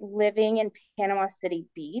was living in Panama City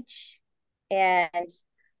Beach. And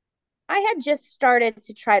I had just started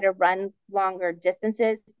to try to run longer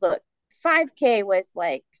distances. Look, 5K was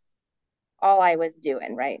like all I was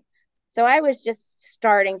doing, right? So I was just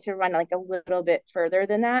starting to run like a little bit further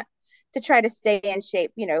than that to try to stay in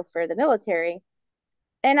shape, for the military.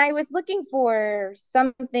 And I was looking for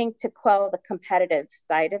something to quell the competitive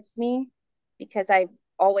side of me because I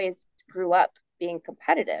always grew up being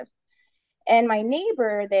competitive. And my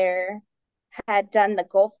neighbor there had done the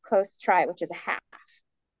Gulf Coast Try, which is a half,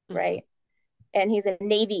 Hmm. right? And he was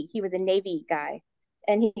a Navy guy.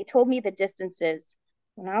 And he told me the distances.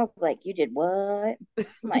 And I was like, you did what?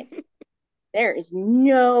 I'm like, there is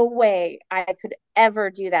no way I could ever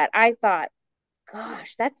do that. I thought,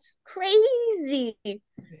 gosh, that's crazy.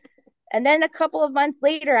 And then a couple of months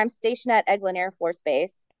later, I'm stationed at Eglin Air Force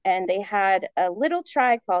Base, and they had a little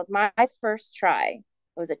try called My First Try.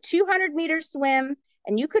 It was a 200-meter swim,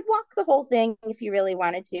 and you could walk the whole thing if you really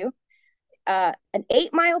wanted to. An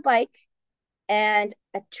 8-mile bike and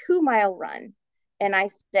a 2-mile run. And I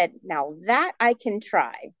said, now that I can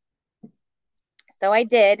try. So I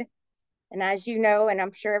did. And as you know, and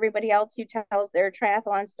I'm sure everybody else who tells their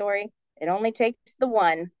triathlon story, it only takes the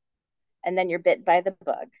one, and then you're bit by the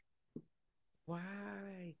bug.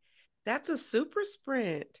 Why? That's a super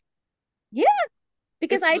sprint. Yeah,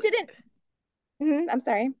 because It's I didn't. I'm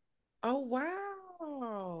sorry. oh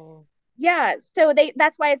wow. Yeah, so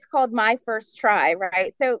that's why it's called My First Try,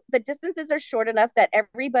 right? So the distances are short enough that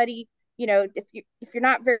everybody, if you're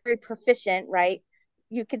not very proficient, right,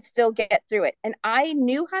 you could still get through it. And I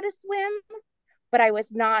knew how to swim, but I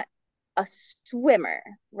was not a swimmer,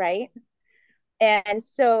 right? And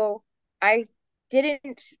so I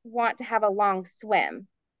didn't want to have a long swim.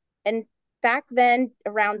 And back then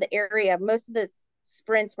around the area, most of the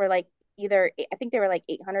sprints were like I think they were like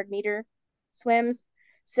 800-meter swims.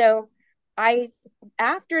 So I,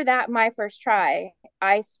 after that, my first try,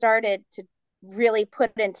 I started to really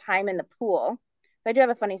put in time in the pool. So I do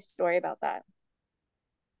have a funny story about that.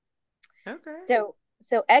 Okay.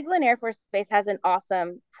 So Eglin Air Force Base has an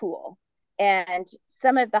awesome pool, and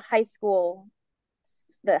some of the high school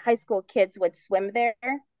kids would swim there.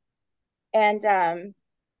 And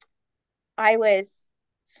I was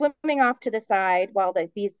swimming off to the side while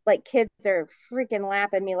these like kids are freaking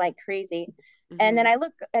lapping me like crazy. And then Hmm. I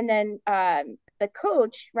look, and then the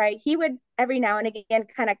coach, right? He would every now and again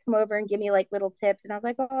kind of come over and give me like little tips. And I was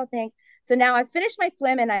like, oh, thanks. So now I've finished my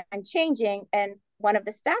swim and I'm changing. And one of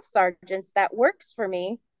the staff sergeants that works for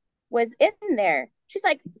me was in there. She's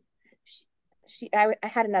like, I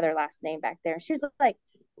had another last name back there. She was like,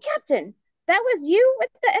 Captain, that was you at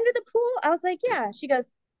the end of the pool? I was like, yeah. She goes,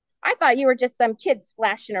 I thought you were just some kid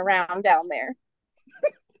splashing around down there.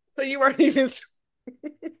 So you weren't even She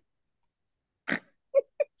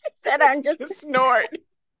said, I'm just just snort.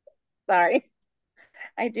 sorry.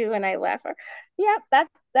 I do, and I laugh. Yeah, that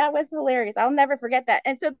was hilarious. I'll never forget that.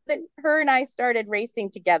 And so then her and I started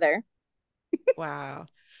racing together. Wow.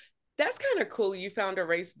 That's kind of cool. You found a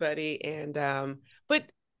race buddy and but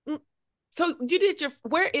mm, so you did your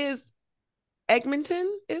where is Egmonton,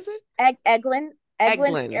 is it? Eglin,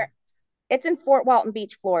 Eglin. it's in Fort Walton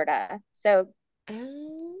Beach, Florida. So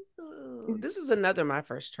Oh, this is another my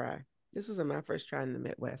first try. This is my first try in the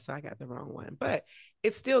Midwest, so I got the wrong one. But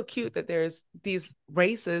it's still cute that there's these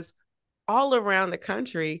races all around the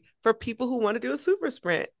country for people who want to do a super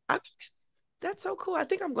sprint. That's so cool. I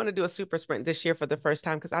think I'm going to do a super sprint this year for the first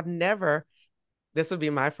time because I've never, this will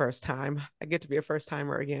be my first time. I get to be a first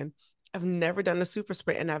timer again. I've never done a super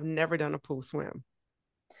sprint and I've never done a pool swim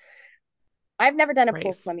I've never done a pool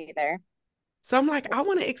race. swim either. So I'm like, I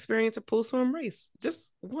want to experience a pool swim race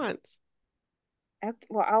just once. Okay,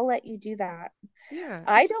 well, I'll let you do that. Yeah,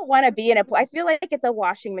 I I don't just, want to be in a pool. I feel like it's a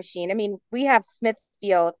washing machine. I mean, we have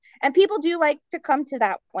Smithfield, and people do like to come to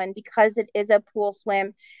that one because it is a pool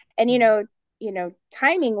swim. And mm-hmm.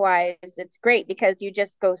 timing wise, it's great because you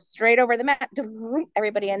just go straight over the mat,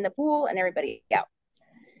 everybody in the pool and everybody out.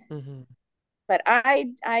 Mm-hmm. But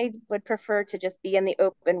I would prefer to just be in the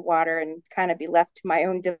open water and kind of be left to my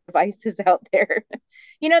own devices out there.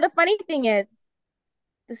 The funny thing is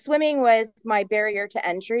the swimming was my barrier to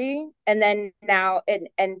entry, and then now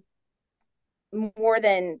and more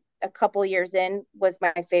than a couple years in was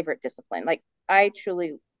my favorite discipline. Like I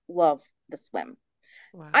truly love the swim.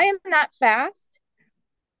 I Wow. am not fast,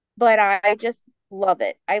 but I just love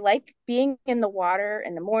it. I like being in the water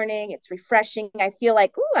in the morning. It's refreshing. I feel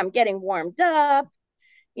like, ooh, I'm getting warmed up.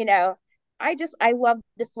 You know, I love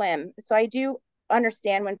the swim. So I do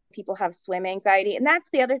understand when people have swim anxiety. And that's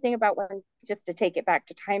the other thing about when, just to take it back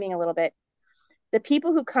to timing a little bit, the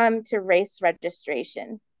people who come to race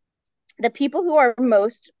registration, the people who are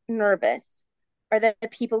most nervous are the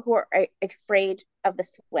people who are afraid of the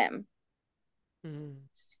swim. Mm-hmm.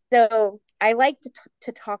 So I like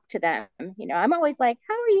to talk to them. I'm always like,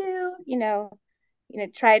 how are you?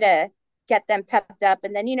 Try to get them pepped up.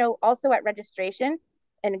 And then, also at registration,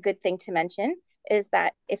 and a good thing to mention is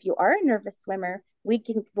that if you are a nervous swimmer, we'll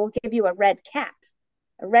give you a red cap,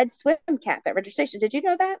 a red swim cap at registration. Did you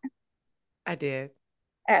know that? I did.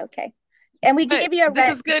 Oh, okay. And we But give you a red,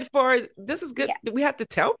 this is good. yeah, We have to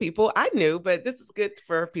tell people. I knew, but this is good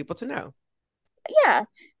for people to know. yeah.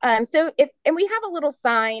 So and we have a little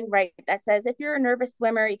sign, right, that says if you're a nervous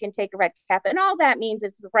swimmer, you can take a red cap. And all that means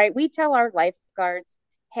is, right, we tell our lifeguards,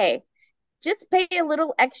 hey, just pay a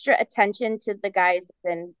little extra attention to the guys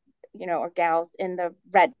and or gals in the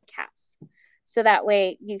red caps, so that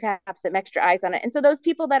way you have some extra eyes on it. And so those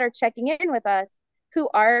people that are checking in with us, who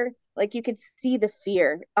are like, you could see the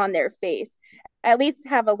fear on their face, at least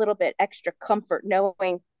have a little bit extra comfort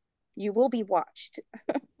knowing you will be watched.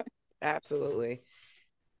 Absolutely.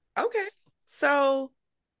 Okay. So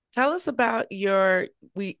tell us about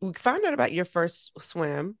we found out about your first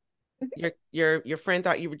swim. Your friend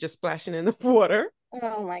thought you were just splashing in the water.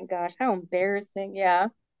 Oh my gosh, how embarrassing. Yeah.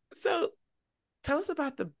 So tell us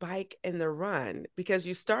about the bike and the run because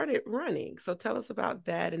you started running. So tell us about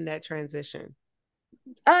that and that transition.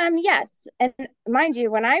 Yes. And mind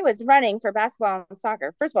you, when I was running for basketball and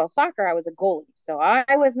soccer, first of all, soccer, I was a goalie. So I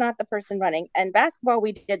was not the person running. And basketball,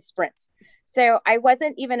 we did sprints. So I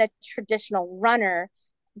wasn't even a traditional runner.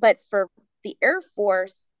 But for the Air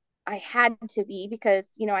Force, I had to be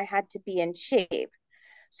because, I had to be in shape.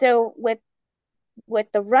 So with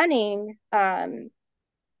the running, that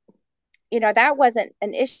wasn't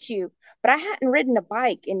an issue, but I hadn't ridden a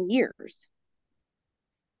bike in years.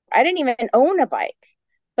 I didn't even own a bike,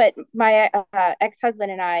 but my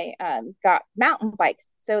ex-husband and I got mountain bikes.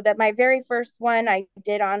 So that my very first one I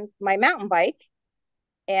did on my mountain bike,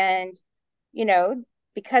 and you know,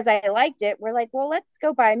 because I liked it, we're like, well, let's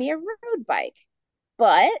go buy me a road bike.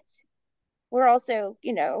 But we're also,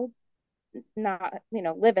 not,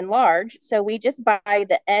 living large, so we just buy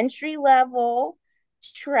the entry level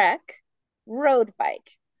Trek road bike.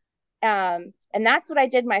 And that's what I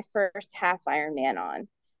did my first half Ironman on.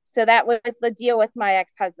 So that was the deal with my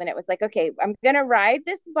ex-husband. It was like, okay, I'm gonna ride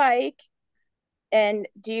this bike and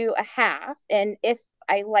do a half. And if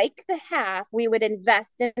I like the half, we would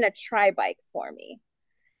invest in a tri bike for me.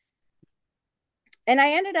 And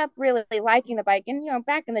I ended up really liking the bike. And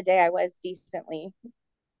back in the day, I was decently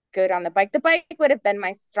good on the bike. The bike would have been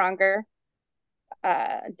my stronger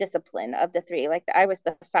discipline of the three. Like I was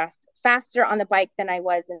the faster on the bike than I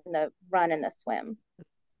was in the run and the swim.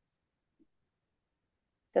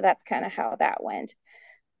 So that's kind of how that went.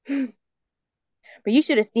 But you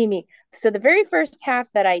should have seen me. So the very first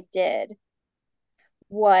half that I did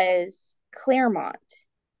was Claremont.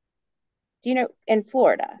 Do you know in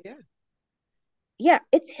Florida? Yeah, Yeah,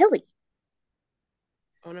 it's hilly.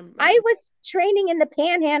 on a I mountain, was training in the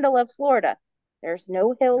panhandle of Florida. There's no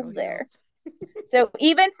no hills there. hills. So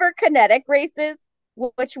even for kinetic races,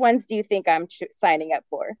 which ones do you think I'm signing up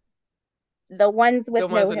for? The ones The with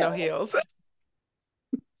ones no with no hills. hills.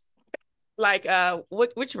 Like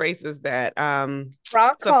which race is that?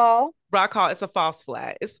 Rock It's a Hall. rock hall, it's a false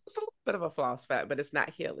flat. It's a little bit of a false flat, but it's not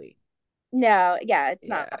hilly. No, yeah, it's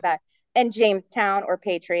not Yeah, that. And Jamestown or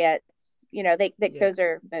Patriots, yeah. those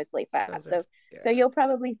are mostly fat. Those are So yeah. you'll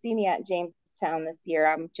probably see me at Jamestown this year.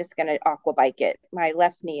 I'm just gonna aqua bike it. My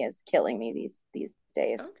left knee is killing me these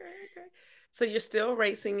days. Okay, okay. So you're still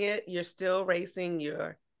racing it. You're still racing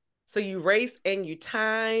your so you race and you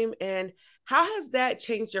time. And how has that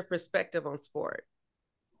changed your perspective on sport?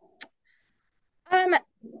 Um,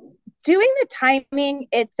 Doing the timing,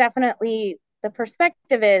 it's definitely the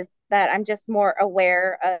perspective is that I'm just more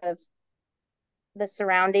aware of the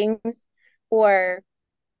surroundings or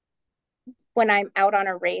when I'm out on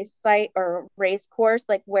a race site or race course,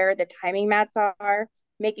 like where the timing mats are,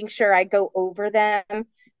 making sure I go over them.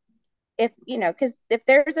 If, because if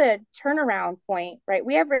there's a turnaround point, right,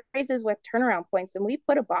 we have races with turnaround points and we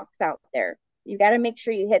put a box out there. You got to make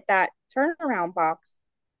sure you hit that turnaround box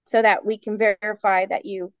so that we can verify that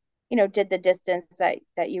did the distance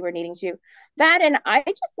that you were needing to. That and I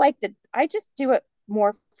just do it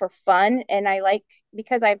more for fun. And I like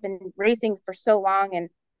because I've been racing for so long and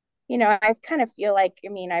I kind of feel like, I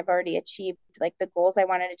mean, I've already achieved like the goals I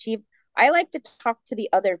wanted to achieve. I like to talk to the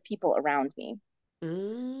other people around me.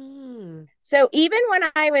 Mm, So even when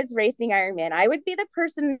I was racing Ironman, I would be the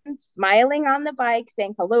person smiling on the bike,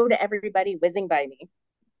 saying hello to everybody whizzing by me.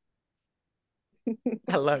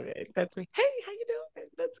 I love it. That's me. Hey, how you doing?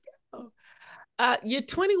 Let's go. You're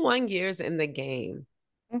 21 years in the game.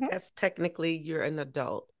 Mhm. That's technically you're an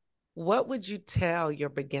adult. What would you tell your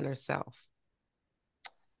beginner self?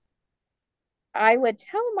 I would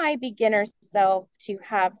tell my beginner self to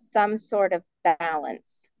have some sort of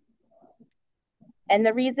balance. And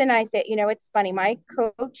the reason I say, it's funny, my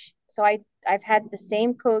coach, I've had the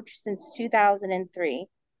same coach since 2003,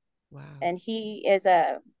 Wow. and he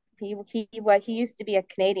used to be a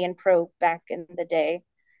Canadian pro back in the day,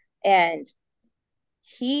 and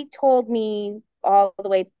he told me all the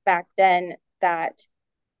way back then that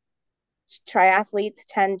triathletes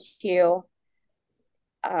tend to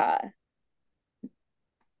uh,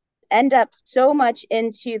 end up so much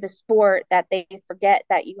into the sport that they forget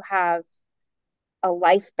that you have a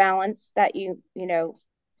life balance that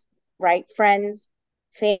right, friends,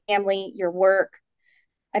 family, your work.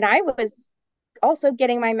 And I was also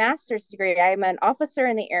getting my master's degree. I'm an officer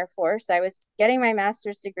in the Air Force. I was getting my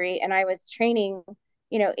master's degree and I was training,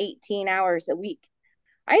 18 hours a week.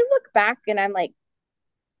 I look back and I'm like,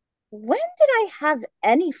 when did I have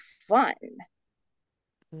any fun?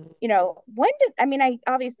 Mm. I mean,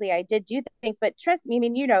 I did do things, but trust me, I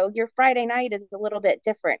mean, your Friday night is a little bit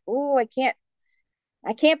different. Oh, I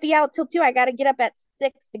can't be out till 2. I got to get up at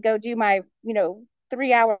 6 to go do my,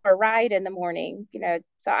 3-hour ride in the morning,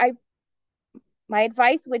 So my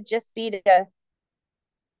advice would just be to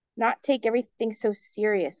not take everything so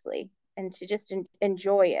seriously and to just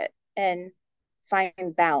enjoy it and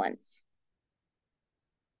find balance.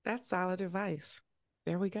 That's solid advice.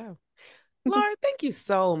 There we go. Laura, thank you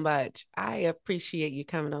so much. I appreciate you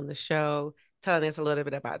coming on the show, telling us a little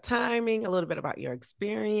bit about timing, a little bit about your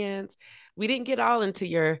experience. We didn't get all into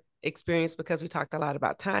your experience because we talked a lot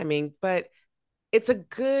about timing, but it's a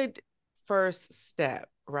good first step,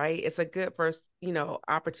 right? It's a good first,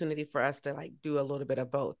 opportunity for us to like do a little bit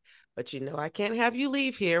of both. But I can't have you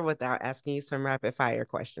leave here without asking you some rapid fire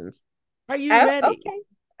questions. Are you Oh, ready? okay.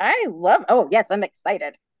 Oh, yes, I'm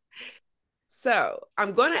excited. So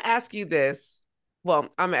I'm going to ask you this. Well,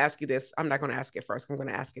 I'm going to ask you this. I'm not going to ask it first. I'm going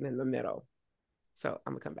to ask it in the middle. So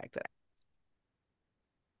I'm going to come back to that.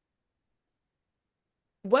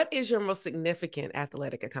 What is your most significant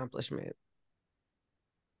athletic accomplishment?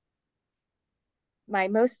 My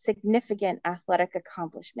most significant athletic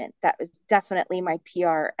accomplishment, that was definitely my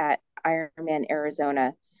PR at Ironman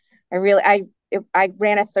Arizona. I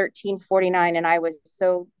ran a 13:49 and I was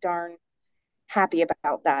so darn happy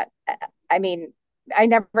about that. I mean, I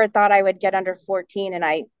never thought I would get under 14 and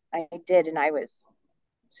I did and I was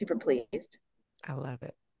super pleased. I love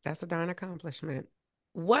it. That's a darn accomplishment.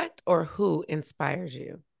 What or who inspires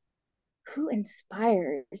you? Who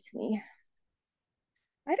inspires me?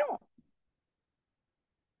 I don't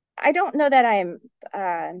I don't know that I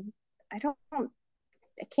don't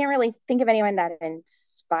I can't really think of anyone that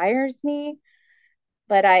inspires me,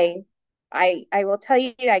 but I will tell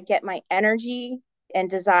you I get my energy and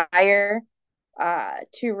desire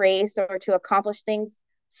to race or to accomplish things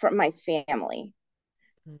from my family.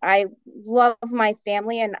 I love my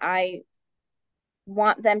family and I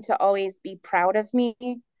want them to always be proud of me.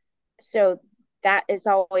 So that is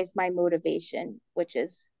always my motivation, which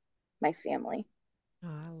is my family. Oh,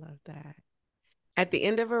 I love that. At the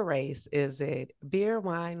end of a race, is it beer,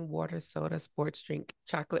 wine, water, soda, sports drink,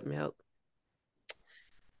 chocolate milk?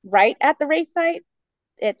 Right at the race site,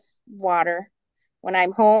 it's water. When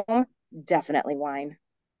I'm home, definitely wine.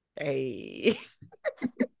 Hey,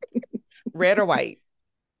 red or white?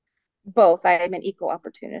 Both. I am an equal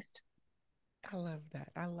opportunist. I love that.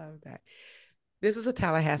 I love that. This is a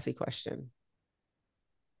Tallahassee question.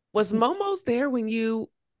 Was Momo's there when you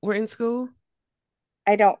were in school?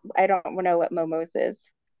 I don't know what Momos is.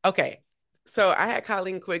 Okay. So I had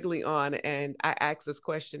Colleen Quigley on and I asked this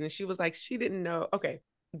question and she was like, she didn't know. Okay.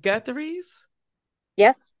 Guthrie's,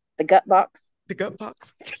 Yes, the gut box. the gut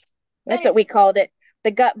box. That's what we called it.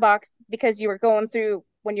 The gut box because you were going through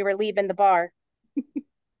when you were leaving the bar.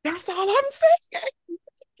 That's all I'm saying.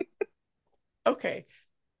 Okay.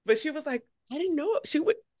 But she was like, I didn't know it.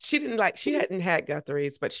 She didn't like she hadn't had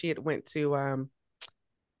Guthrie's, but she had went to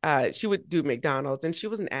she would do McDonald's and she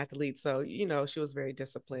was an athlete, so she was very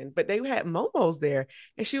disciplined. But they had Momos there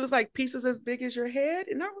and she was like pieces as big as your head.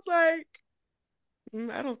 And I was like,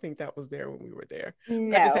 I don't think that was there when we were there. But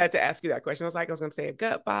I just No. had to ask you that question. I was going to say a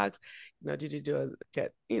gut box. Did you do a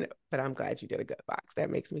gut, but I'm glad you did a gut box. That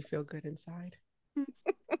makes me feel good inside.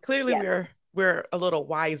 Clearly Yes. we're a little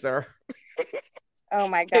wiser. Oh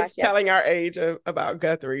my gosh, Kids yes. telling our age about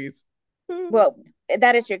Guthrie's. Well,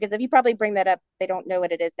 that is true because if you probably bring that up, they don't know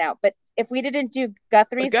what it is now. But if we didn't do But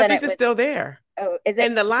Guthrie's, then Guthrie's it is was, still there. oh, is it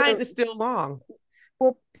And the line so? is still long.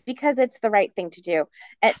 Well, because it's the right thing to do.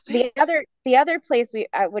 And That's the it. other the other place we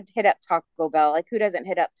I would hit up Taco Bell. Like who doesn't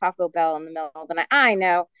hit up Taco Bell in the middle of the night? I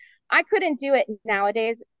know. I couldn't do it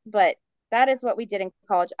nowadays, but that is what we did in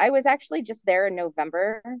college. I was actually just there in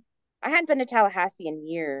November. I hadn't been to Tallahassee in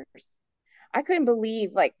years. I couldn't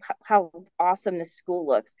believe like how awesome the school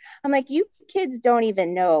looks. I'm like, you kids don't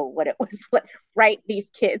even know what it was like, right? These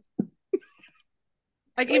kids.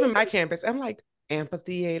 Like even my campus, I'm like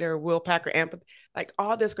amphitheater, Will Packer amphitheater, like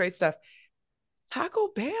all this great stuff. Taco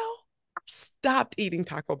Bell, I stopped eating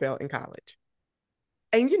Taco Bell in college.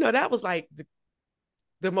 And that was like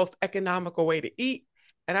the most economical way to eat.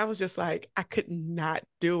 And I was just like, I could not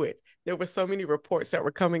do it. There were so many reports that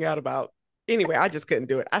were coming out about, anyway, I just couldn't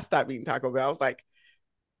do it. I stopped eating Taco Bell. I was like,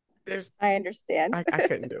 there's, I understand. I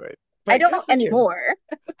couldn't do it. I But good don't for you. anymore.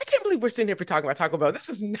 I can't believe we're sitting here talking about Taco Bell. This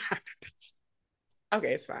is not,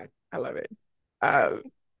 okay, it's fine. I love it. Uh,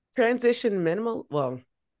 transition minimal. Well,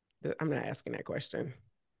 I'm not asking that question,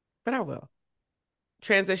 but I will.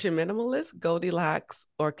 Transition minimalist, Goldilocks,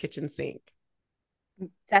 or kitchen sink?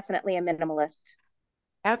 Definitely a minimalist.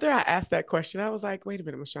 After I asked that question, I was like, wait a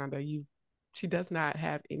minute, Mashonda, she does not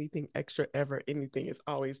have anything extra ever. Anything is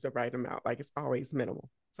always the right amount. Like it's always minimal.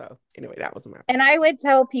 So anyway, that was my And I would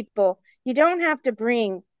tell people you don't have to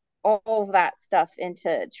bring all of that stuff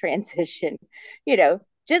into transition, you know,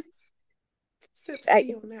 just sips I,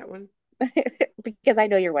 tea on that one. because I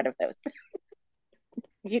know you're one of those.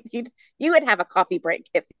 You would have a coffee break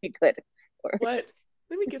if you could. Or What?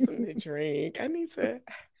 Let me get something to drink. I need to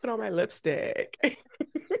put on my lipstick.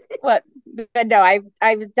 what? But no,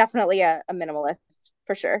 I was definitely a minimalist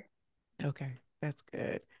for sure. Okay, that's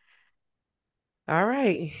good. All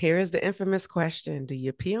right, here is the infamous question. Do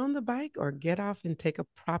you pee on the bike or get off and take a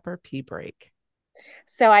proper pee break?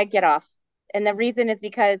 So I get off. And the reason is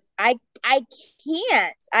because I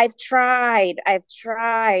can't. I've tried. I've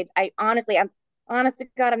tried. I'm honest to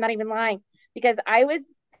God, I'm not even lying because I was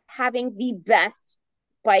having the best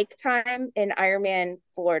bike time in Ironman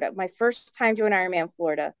Florida. My first time doing Ironman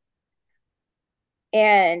Florida.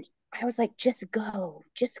 And I was like, just go,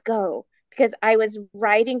 just go. Because I was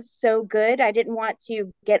riding so good. I didn't want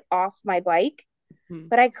to get off my bike, Hmm.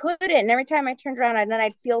 but I couldn't. And every time I turned around, and then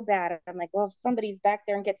I'd feel bad. I'm like, well, if somebody's back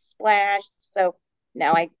there and gets splashed. So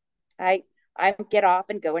now I, I get off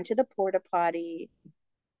and go into the porta potty,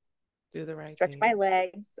 Do the right stretch my thing.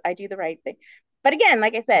 legs. I do the right thing. But again,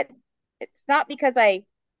 like I said, it's not because I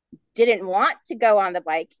didn't want to go on the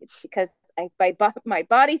bike. It's because my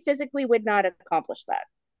body physically would not accomplish that.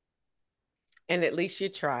 And at least you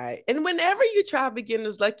tried. And whenever you try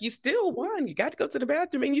beginner's luck, you still won. You got to go to the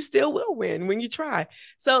bathroom and you still will win when you try.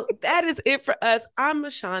 So that is it for us. I'm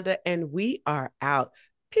Mashonda and we are out.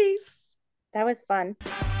 Peace. That was fun.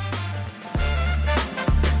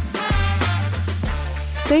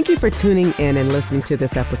 Thank you for tuning in and listening to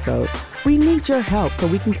this episode. We need your help so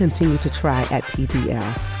we can continue to try at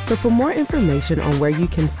TBL. So for more information on where you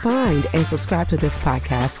can find and subscribe to this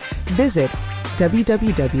podcast, visit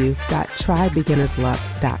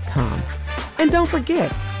www.trybeginnersluck.com. And don't forget,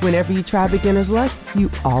 whenever you try beginner's luck, you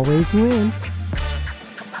always win.